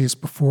 1970s,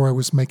 before I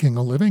was making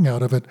a living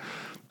out of it,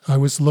 I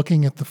was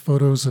looking at the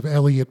photos of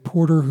Elliot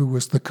Porter, who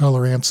was the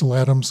color Ansel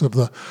Adams of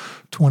the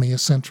 20th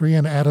century,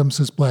 and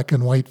Adams's black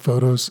and white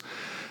photos,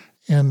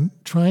 and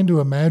trying to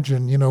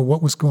imagine,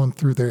 what was going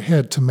through their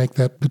head to make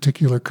that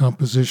particular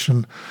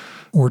composition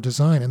or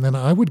design. And then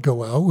I would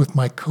go out with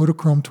my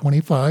Kodachrome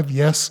 25,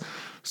 yes,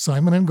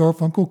 Simon &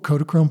 Garfunkel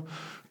Kodachrome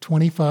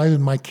 25,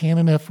 and my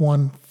Canon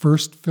F1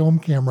 first film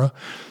camera,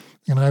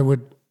 and I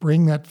would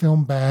bring that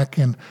film back,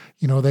 and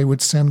they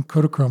would send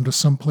Kodachrome to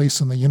some place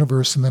in the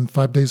universe, and then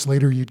 5 days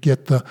later you'd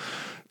get the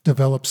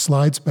developed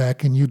slides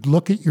back, and you'd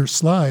look at your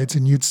slides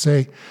and you'd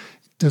say,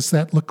 does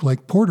that look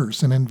like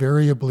Porter's? And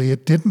invariably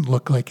it didn't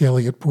look like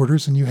Elliot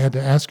Porter's, and you had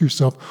to ask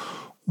yourself,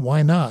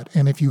 why not?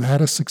 And if you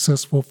had a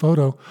successful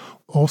photo,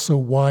 also,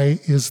 why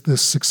is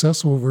this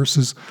successful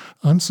versus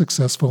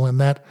unsuccessful?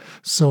 And that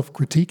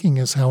self-critiquing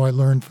is how I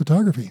learned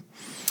photography.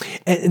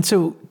 And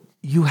so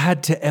you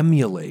had to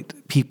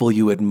emulate people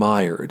you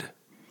admired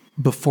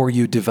before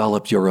you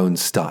developed your own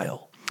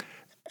style.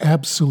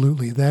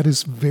 Absolutely. That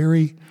is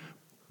very,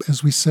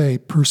 as we say,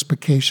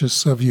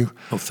 perspicacious of you,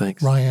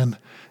 thanks, Ryan,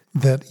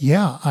 that,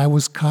 I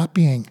was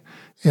copying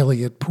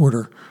Elliot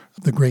Porter,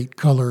 the great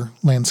color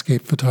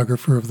landscape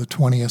photographer of the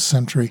 20th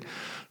century,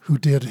 who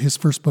did his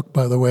first book,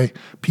 by the way,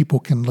 people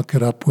can look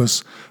it up,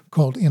 was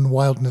called In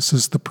Wildness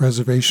is the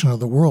Preservation of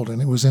the World.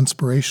 And it was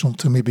inspirational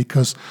to me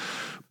because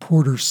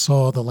Porter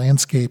saw the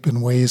landscape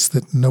in ways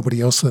that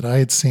nobody else that I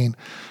had seen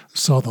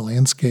saw the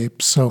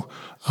landscape. So,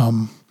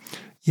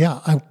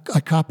 I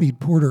copied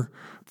Porter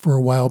for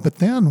a while. But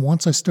then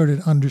once I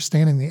started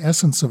understanding the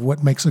essence of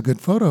what makes a good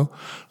photo,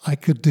 I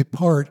could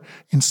depart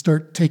and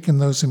start taking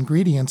those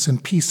ingredients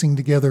and piecing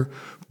together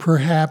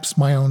perhaps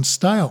my own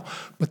style.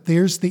 But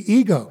there's the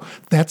ego.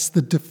 That's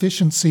the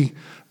deficiency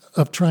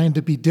of trying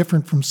to be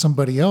different from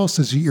somebody else,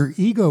 is your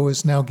ego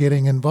is now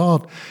getting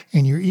involved,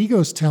 and your ego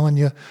is telling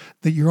you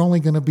that you're only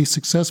going to be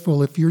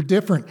successful if you're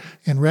different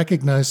and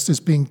recognized as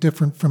being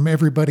different from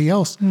everybody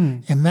else.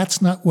 And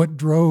that's not what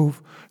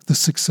drove the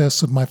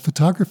success of my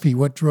photography.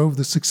 What drove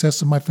the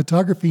success of my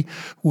photography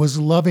was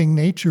loving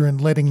nature and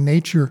letting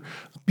nature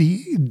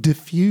be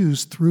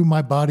diffused through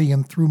my body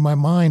and through my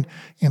mind,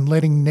 and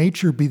letting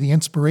nature be the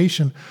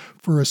inspiration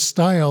for a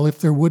style, if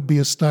there would be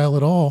a style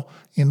at all,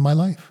 in my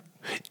life.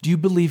 Do you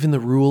believe in the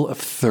rule of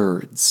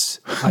thirds?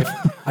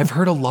 I've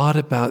heard a lot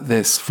about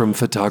this from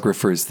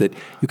photographers, that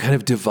you kind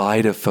of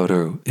divide a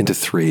photo into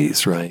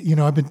threes, right?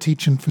 I've been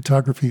teaching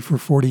photography for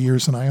 40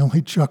 years, and I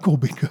only chuckle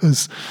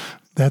because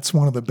that's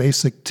one of the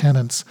basic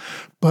tenets.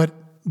 But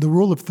the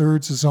rule of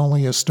thirds is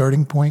only a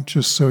starting point,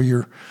 just so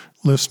your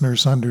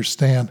listeners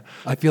understand.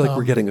 I feel like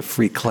we're getting a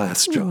free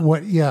class, John.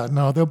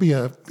 There'll be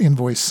an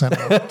invoice sent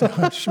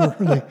out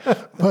shortly.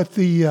 But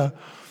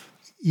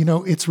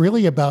it's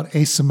really about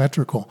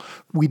asymmetrical.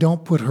 We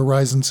don't put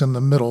horizons in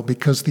the middle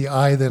because the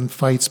eye then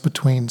fights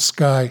between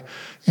sky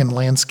and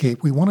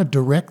landscape. We want to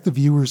direct the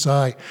viewer's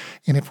eye.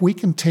 And if we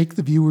can take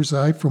the viewer's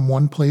eye from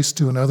one place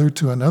to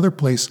another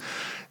place,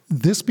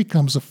 this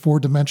becomes a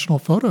four-dimensional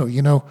photo.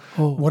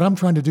 What I'm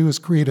trying to do is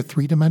create a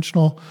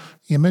three-dimensional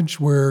image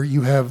where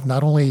you have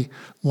not only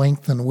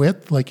length and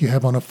width like you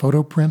have on a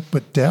photo print,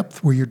 but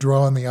depth, where you're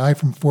drawing the eye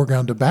from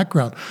foreground to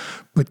background.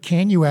 But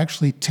can you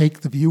actually take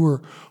the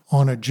viewer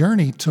on a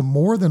journey to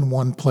more than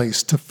one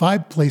place, to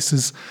 5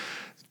 places,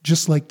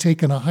 just like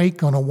taking a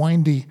hike on a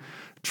windy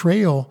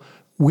trail,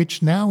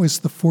 which now is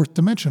the fourth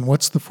dimension.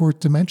 What's the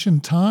fourth dimension?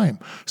 Time.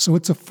 So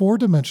it's a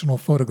 4-dimensional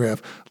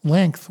photograph: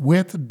 length,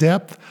 width,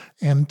 depth,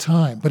 and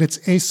time. But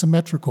it's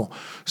asymmetrical.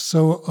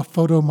 So a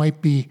photo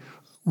might be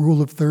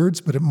rule of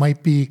thirds, but it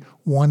might be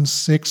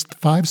 1/6,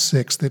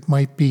 5/6. It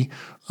might be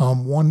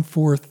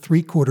 1/4,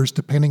 3/4,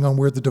 depending on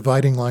where the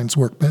dividing lines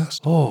work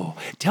best.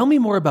 Tell me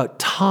more about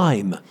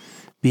time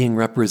being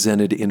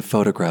represented in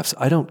photographs.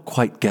 I don't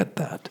quite get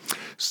that.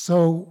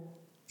 So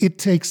it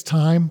takes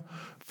time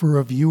for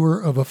a viewer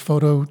of a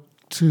photo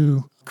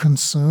to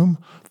consume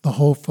the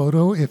whole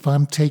photo. If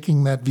I'm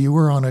taking that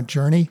viewer on a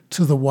journey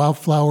to the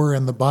wildflower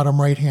in the bottom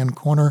right-hand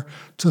corner,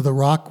 to the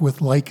rock with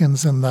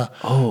lichens in the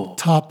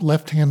top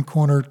left-hand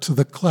corner, to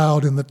the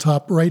cloud in the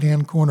top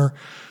right-hand corner,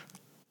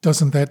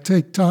 doesn't that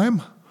take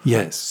time?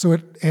 Yes. So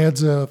it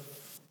adds a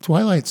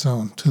Twilight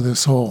Zone to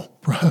this whole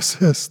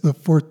process, the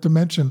fourth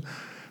dimension,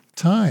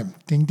 time.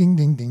 Ding, ding,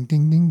 ding, ding,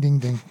 ding, ding, ding,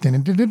 ding,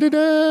 ding, ding, ding, ding,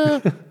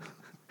 ding.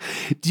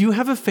 Do you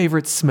have a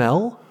favorite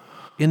smell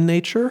in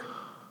nature?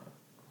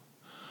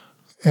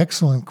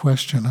 Excellent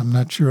question. I'm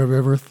not sure I've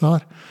ever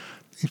thought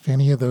if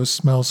any of those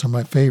smells are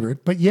my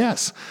favorite. But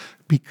yes,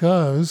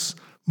 because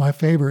my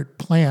favorite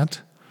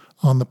plant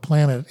on the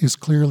planet is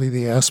clearly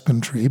the aspen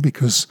tree,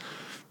 because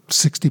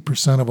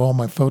 60% of all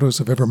my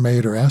photos I've ever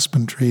made are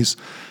aspen trees.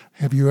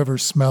 Have you ever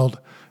smelled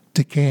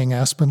decaying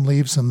aspen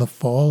leaves in the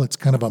fall? It's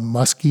kind of a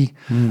musky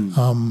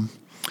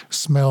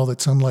smell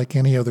that's unlike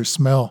any other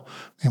smell.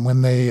 And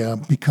when they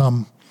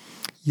become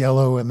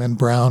yellow and then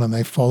brown and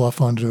they fall off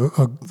onto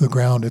the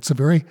ground, it's a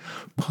very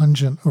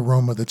pungent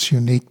aroma that's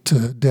unique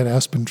to dead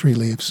aspen tree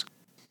leaves.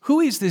 Who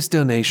is this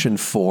donation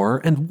for,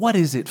 and what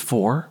is it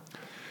for?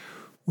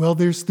 Well,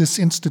 there's this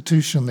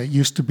institution that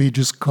used to be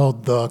just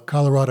called the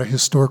Colorado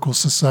Historical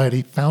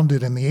Society,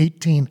 founded in the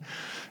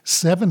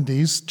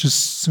 1870s,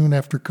 just soon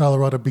after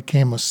Colorado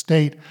became a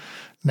state,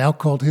 now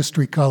called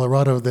History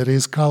Colorado, that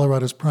is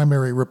Colorado's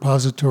primary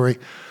repository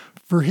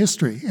for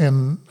history.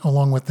 And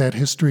along with that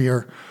history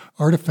are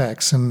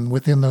artifacts, and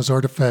within those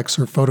artifacts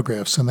are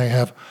photographs. And they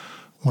have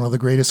one of the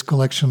greatest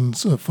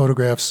collections of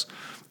photographs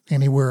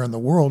anywhere in the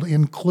world,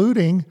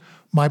 including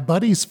my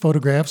buddy's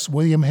photographs,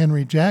 William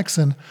Henry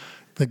Jackson,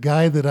 the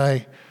guy that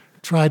I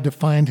tried to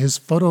find his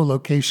photo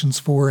locations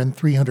for in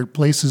 300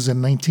 places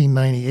in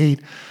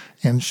 1998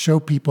 and show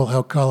people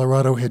how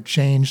Colorado had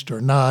changed or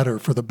not, or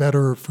for the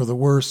better or for the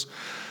worse.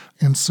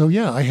 And so,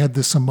 yeah, I had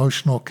this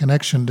emotional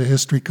connection to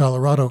History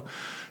Colorado,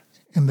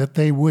 and that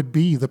they would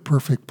be the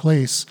perfect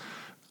place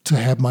to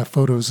have my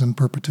photos in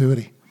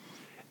perpetuity.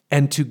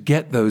 And to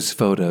get those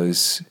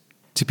photos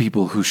to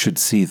people who should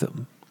see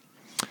them.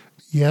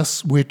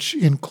 Yes, which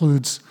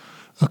includes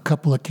a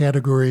couple of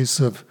categories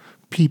of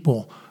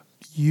people.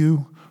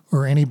 You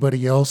or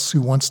anybody else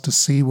who wants to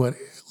see what,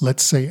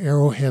 let's say,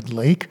 Arrowhead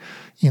Lake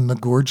in the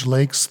Gorge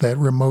Lakes, that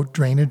remote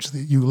drainage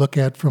that you look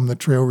at from the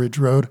Trail Ridge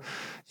Road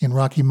in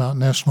Rocky Mountain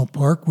National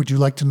Park. Would you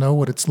like to know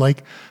what it's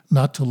like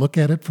not to look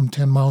at it from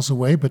 10 miles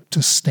away, but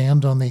to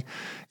stand on the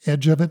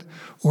edge of it?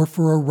 Or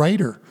for a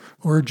writer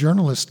or a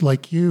journalist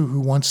like you who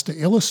wants to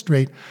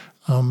illustrate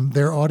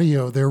their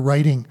audio, their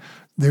writing,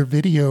 their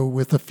video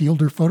with a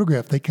field or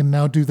photograph, they can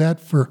now do that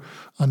for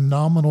a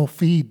nominal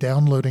fee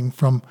downloading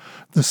from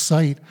the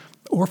site,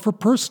 or for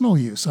personal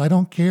use. I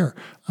don't care.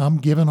 I'm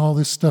giving all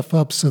this stuff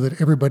up so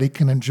that everybody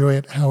can enjoy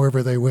it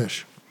however they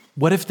wish.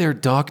 What if they're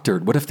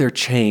doctored? What if they're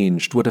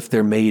changed? What if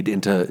they're made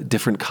into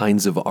different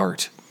kinds of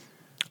art?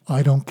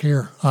 I don't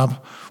care. I've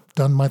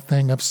done my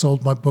thing. I've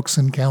sold my books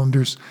and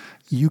calendars.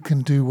 You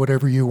can do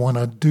whatever you want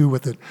to do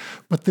with it.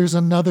 But there's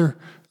another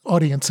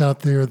audience out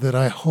there that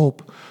I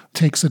hope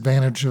takes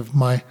advantage of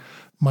my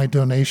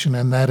donation,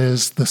 and that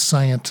is the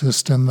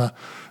scientists and the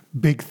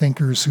big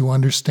thinkers who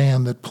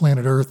understand that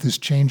planet Earth is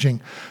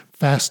changing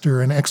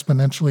faster and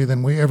exponentially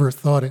than we ever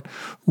thought it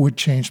would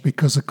change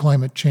because of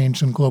climate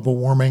change and global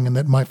warming, and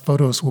that my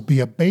photos will be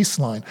a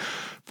baseline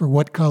for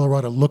what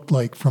Colorado looked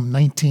like from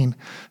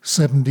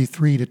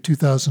 1973 to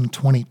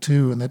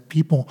 2022, and that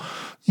people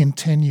in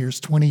 10 years,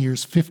 20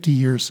 years, 50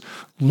 years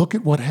look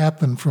at what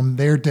happened from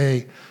their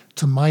day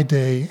to my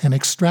day and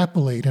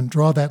extrapolate and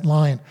draw that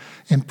line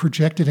and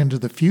project it into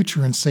the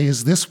future and say,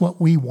 is this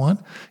what we want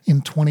in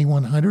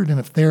 2100? And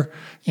if their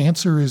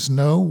answer is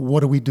no, what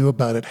do we do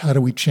about it? How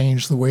do we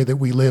change the way that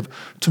we live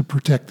to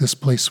protect this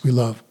place we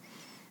love?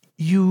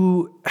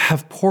 You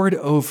have poured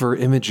over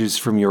images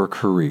from your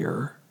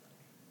career,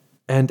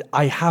 and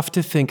I have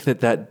to think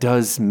that that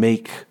does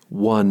make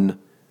one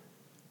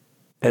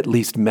at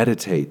least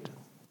meditate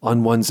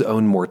on one's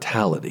own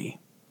mortality.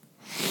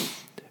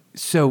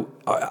 So,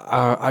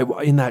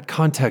 in that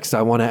context,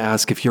 I want to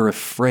ask if you're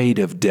afraid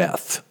of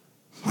death.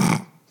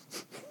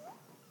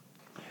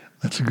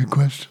 That's a good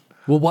question.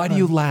 Well, why do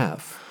you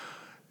laugh?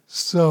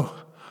 So,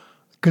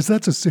 because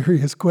that's a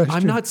serious question.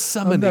 I'm not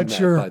summoning I'm not that,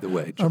 sure by the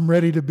way. I'm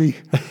ready to be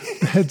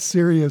that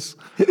serious,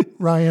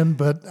 Ryan.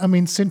 But, I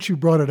mean, since you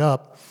brought it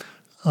up,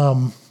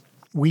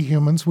 we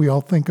humans, we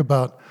all think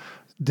about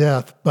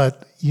death.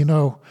 But, you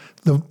know,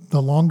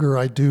 the longer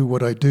I do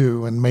what I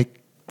do and make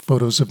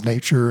photos of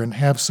nature and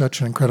have such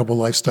an incredible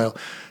lifestyle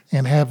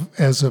and have,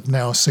 as of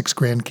now, 6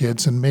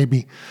 grandkids and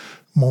maybe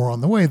more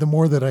on the way, the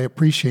more that I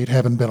appreciate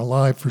having been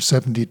alive for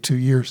 72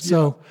 years. Yeah.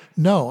 So,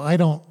 no, I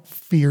don't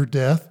fear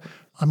death.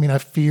 I mean, I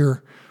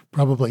fear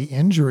probably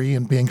injury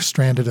and being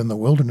stranded in the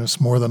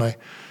wilderness more than I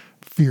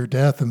fear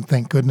death. And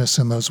thank goodness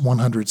in those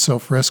 100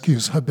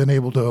 self-rescues, I've been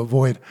able to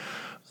avoid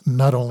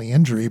not only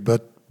injury,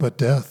 but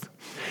death.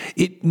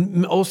 It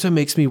also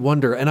makes me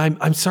wonder, and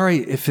I'm sorry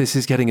if this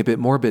is getting a bit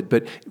morbid,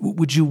 but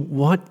would you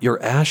want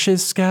your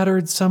ashes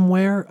scattered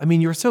somewhere? I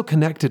mean, you're so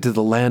connected to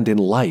the land in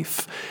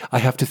life. I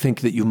have to think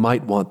that you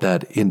might want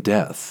that in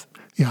death.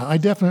 Yeah, I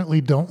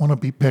definitely don't want to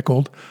be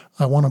pickled.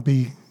 I want to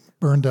be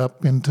burned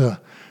up into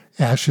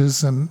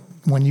ashes. And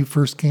when you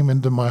first came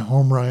into my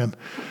home, Ryan,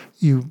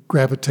 you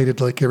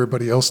gravitated like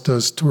everybody else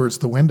does towards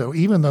the window,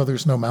 even though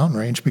there's no mountain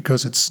range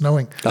because it's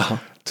snowing. Uh-huh.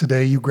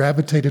 Today, you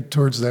gravitated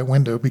towards that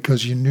window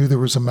because you knew there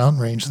was a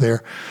mountain range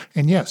there.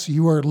 And yes,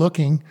 you are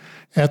looking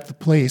at the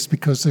place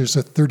because there's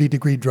a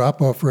 30-degree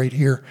drop-off right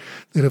here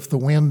that if the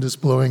wind is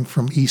blowing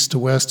from east to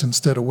west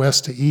instead of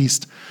west to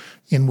east,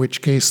 in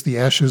which case the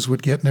ashes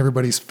would get in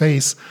everybody's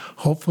face,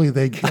 hopefully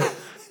they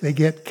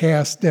get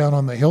cast down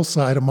on the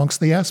hillside amongst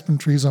the aspen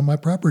trees on my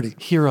property.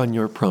 Here on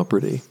your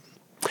property.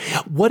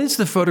 What is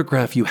the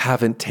photograph you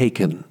haven't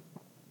taken?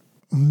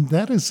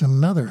 That is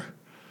another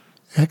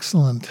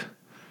excellent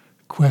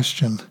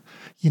question.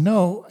 You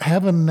know,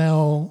 having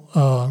now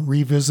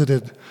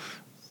revisited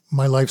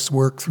my life's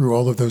work through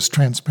all of those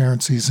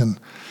transparencies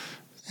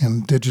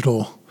and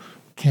digital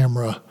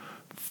camera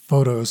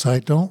photos, I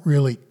don't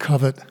really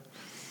covet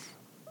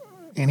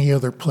any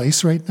other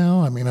place right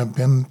now. I mean, I've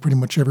been pretty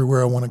much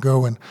everywhere I want to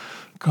go in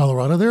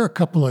Colorado. There are a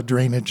couple of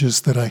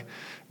drainages that I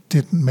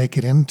didn't make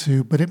it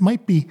into, but it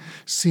might be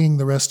seeing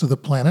the rest of the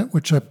planet,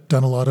 which I've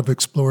done a lot of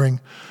exploring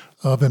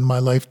of in my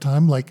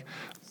lifetime. Like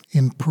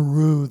in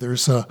Peru,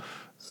 there's a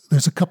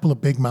couple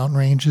of big mountain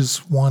ranges.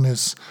 One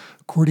is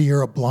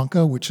Cordillera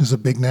Blanca, which is a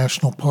big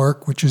national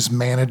park, which is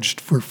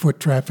managed for foot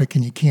traffic,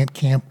 and you can't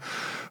camp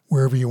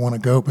wherever you want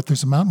to go. But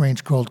there's a mountain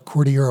range called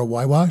Cordillera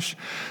Huayhuash,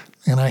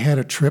 and I had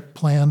a trip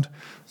planned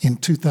in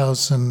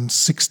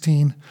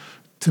 2016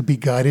 to be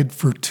guided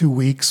for 2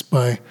 weeks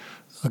by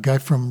a guy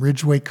from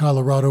Ridgway,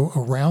 Colorado,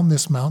 around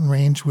this mountain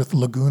range with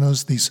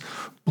lagunas, these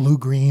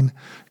blue-green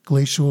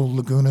glacial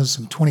lagunas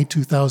and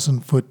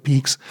 22,000-foot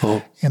peaks.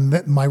 Oh. And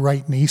that my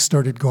right knee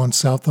started going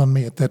south on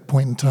me at that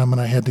point in time,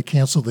 and I had to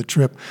cancel the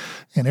trip.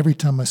 And every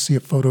time I see a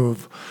photo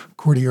of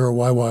Cordillera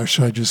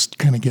Huayhuash, I just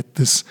kind of get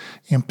this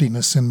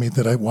emptiness in me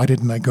that why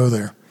didn't I go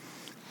there?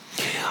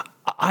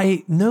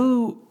 I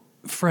know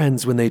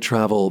friends when they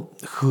travel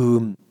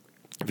who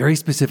very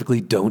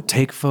specifically don't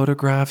take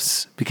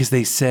photographs because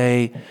they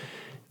say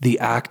the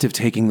act of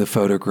taking the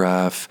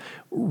photograph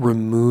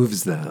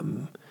removes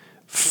them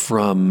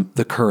from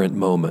the current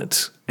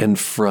moment and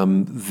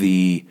from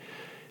the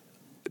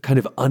kind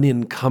of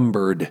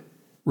unencumbered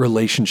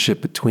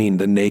relationship between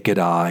the naked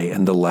eye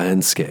and the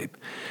landscape.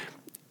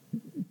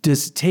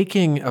 Does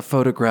taking a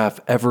photograph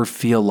ever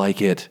feel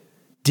like it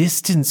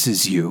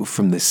distances you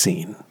from the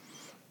scene?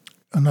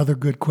 Another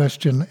good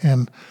question.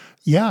 And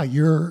yeah,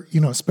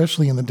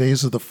 especially in the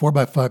days of the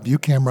 4x5 view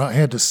camera, I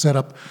had to set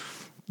up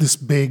this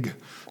big,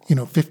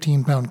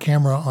 15-pound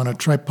camera on a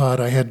tripod.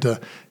 I had to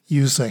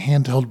use a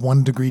handheld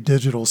 1-degree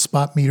digital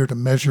spot meter to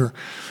measure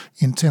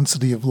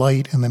intensity of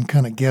light and then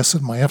kind of guess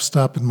at my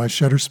f-stop and my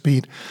shutter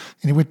speed.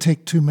 And it would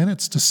take 2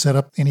 minutes to set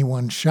up any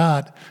one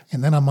shot.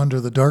 And then I'm under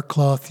the dark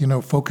cloth,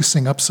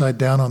 focusing upside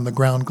down on the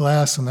ground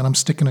glass. And then I'm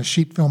sticking a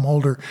sheet film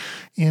holder.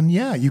 And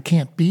yeah, you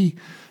can't be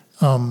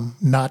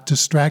not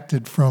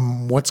distracted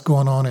from what's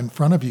going on in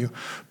front of you.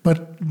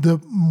 But the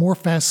more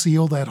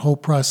facile that whole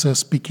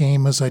process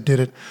became as I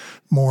did it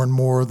more and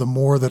more, the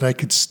more that I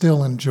could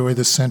still enjoy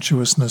the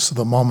sensuousness of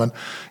the moment,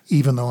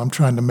 even though I'm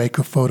trying to make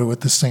a photo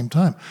at the same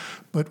time.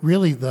 But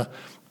really, the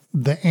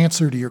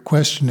answer to your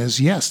question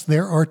is yes,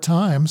 there are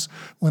times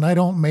when I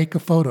don't make a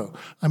photo.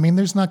 I mean,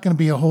 there's not going to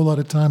be a whole lot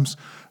of times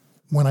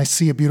when I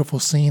see a beautiful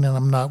scene and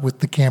I'm not with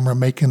the camera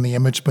making the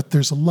image, but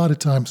there's a lot of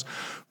times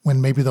when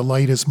maybe the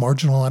light is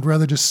marginal. I'd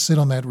rather just sit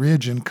on that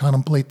ridge and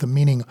contemplate the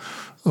meaning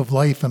of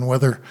life and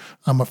whether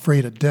I'm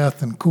afraid of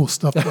death and cool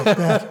stuff like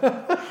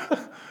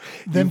that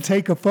than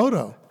take a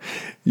photo.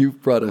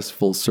 You've brought us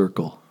full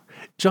circle.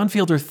 John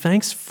Fielder,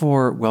 thanks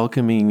for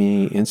welcoming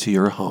me into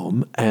your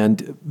home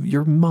and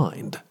your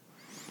mind.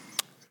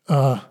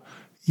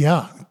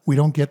 Yeah, we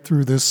don't get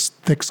through this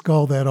thick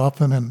skull that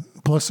often, and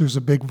plus there's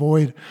a big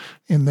void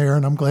in there,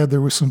 and I'm glad there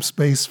was some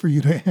space for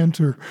you to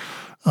enter.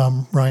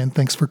 Ryan,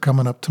 thanks for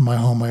coming up to my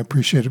home. I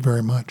appreciate it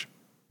very much.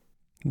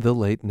 The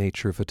late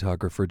nature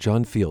photographer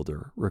John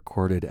Fielder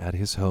recorded at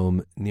his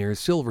home near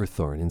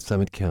Silverthorne in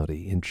Summit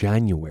County in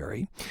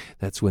January.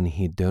 That's when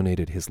he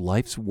donated his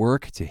life's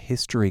work to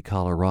History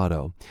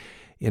Colorado.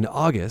 In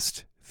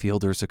August,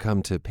 Fielder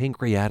succumbed to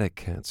pancreatic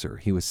cancer.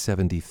 He was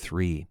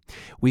 73.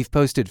 We've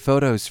posted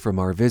photos from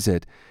our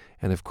visit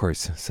and, of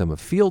course, some of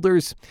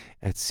Fielder's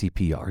at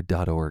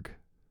CPR.org.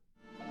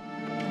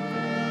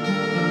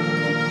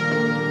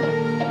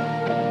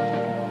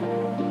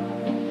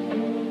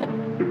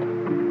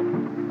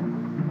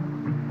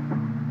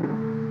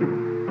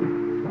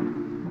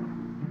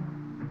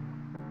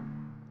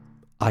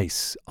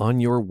 Ice on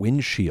your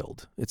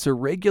windshield. It's a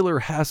regular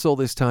hassle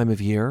this time of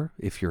year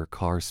if your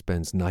car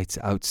spends nights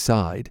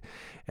outside.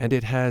 And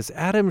it has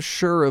Adam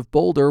Scher of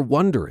Boulder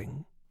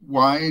wondering,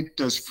 why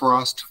does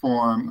frost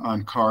form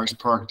on cars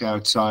parked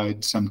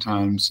outside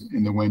sometimes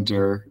in the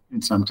winter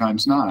and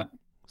sometimes not?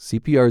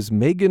 CPR's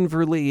Megan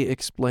Verlee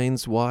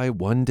explains why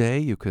one day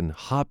you can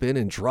hop in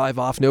and drive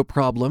off no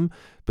problem,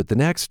 but the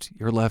next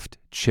you're left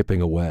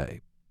chipping away.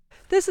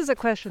 This is a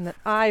question that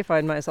I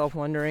find myself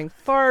wondering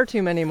far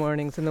too many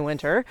mornings in the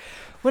winter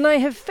when I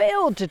have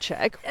failed to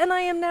check, and I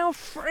am now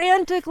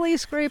frantically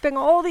scraping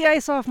all the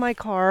ice off my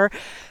car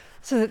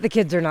so that the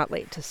kids are not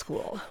late to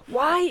school.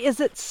 Why is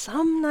it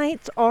some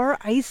nights are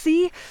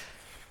icy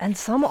and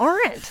some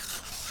aren't?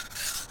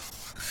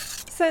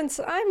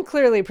 Since I'm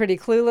clearly pretty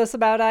clueless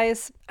about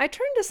ice, I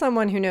turn to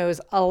someone who knows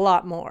a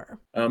lot more.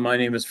 My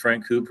name is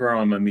Frank Cooper.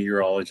 I'm a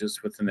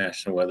meteorologist with the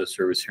National Weather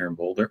Service here in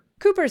Boulder.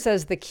 Cooper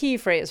says the key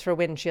phrase for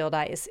windshield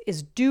ice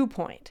is dew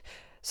point.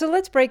 So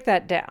let's break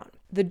that down.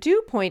 The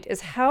dew point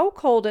is how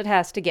cold it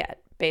has to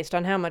get, based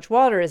on how much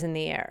water is in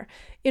the air,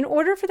 in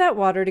order for that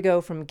water to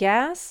go from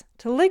gas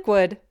to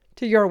liquid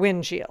to your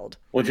windshield.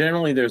 Well,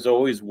 generally there's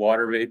always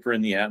water vapor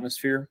in the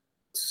atmosphere.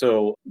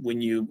 So when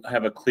you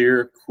have a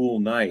clear, cool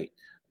night,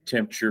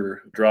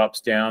 temperature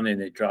drops down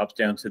and it drops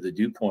down to the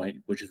dew point,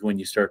 which is when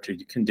you start to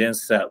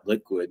condense that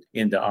liquid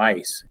into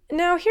ice.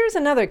 Now, here's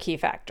another key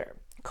factor.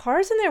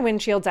 Cars and their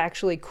windshields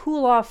actually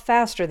cool off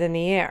faster than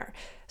the air,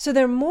 so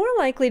they're more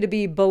likely to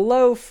be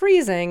below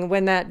freezing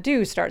when that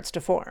dew starts to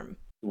form.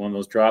 When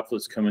those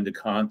droplets come into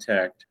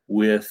contact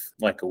with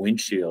like a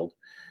windshield,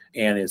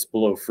 and it's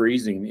below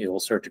freezing, it will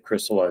start to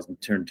crystallize and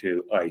turn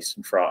to ice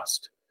and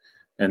frost.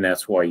 And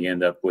that's why you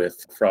end up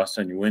with frost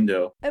on your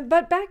window.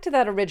 But back to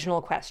that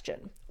original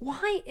question.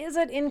 Why is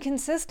it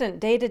inconsistent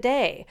day to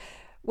day?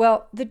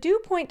 Well, the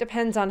dew point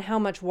depends on how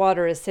much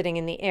water is sitting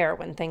in the air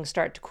when things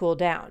start to cool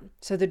down.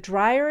 So the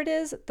drier it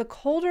is, the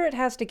colder it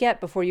has to get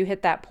before you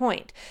hit that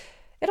point.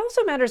 It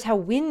also matters how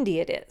windy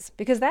it is,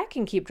 because that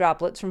can keep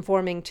droplets from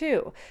forming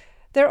too.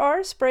 There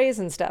are sprays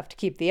and stuff to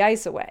keep the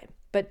ice away.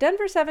 But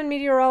Denver 7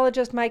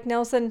 meteorologist Mike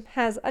Nelson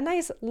has a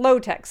nice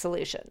low-tech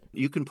solution.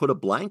 You can put a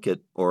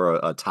blanket or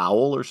a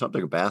towel or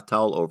something, a bath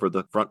towel, over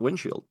the front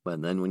windshield.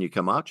 And then when you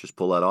come out, just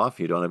pull that off.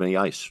 You don't have any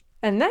ice.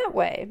 And that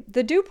way,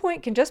 the dew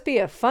point can just be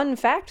a fun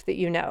fact that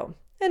you know,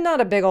 and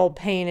not a big old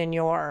pain in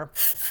your...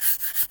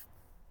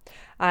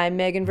 I'm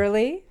Megan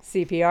Verlee,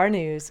 CPR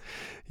News.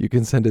 You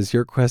can send us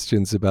your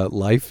questions about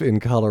life in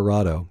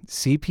Colorado,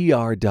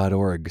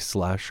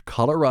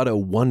 cpr.org/Colorado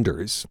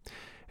Wonders,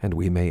 and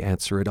we may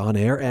answer it on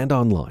air and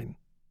online.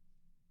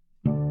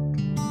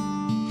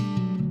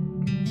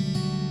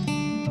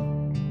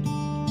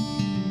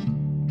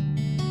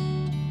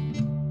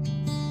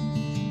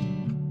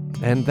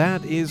 And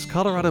that is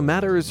Colorado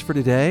Matters for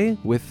today,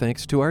 with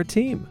thanks to our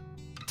team.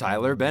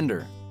 Tyler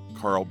Bender,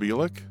 Carl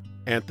Bielik,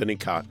 Anthony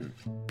Cotton,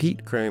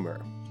 Pete Kramer,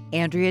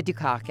 Andrea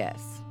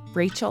Dukakis,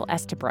 Rachel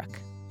Estabrook,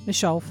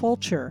 Michelle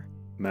Fulcher,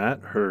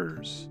 Matt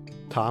Hers,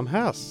 Tom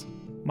Hess,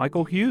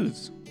 Michael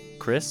Hughes,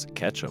 Chris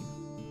Ketchum,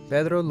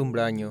 Pedro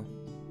Lumbraño,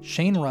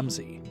 Shane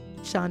Rumsey,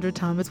 Chandra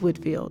Thomas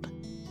Whitfield.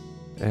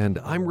 And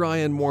I'm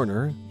Ryan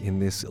Warner. In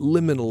this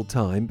liminal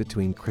time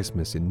between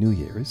Christmas and New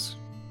Year's,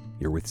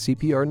 you're with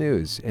CPR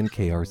News and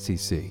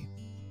KRCC.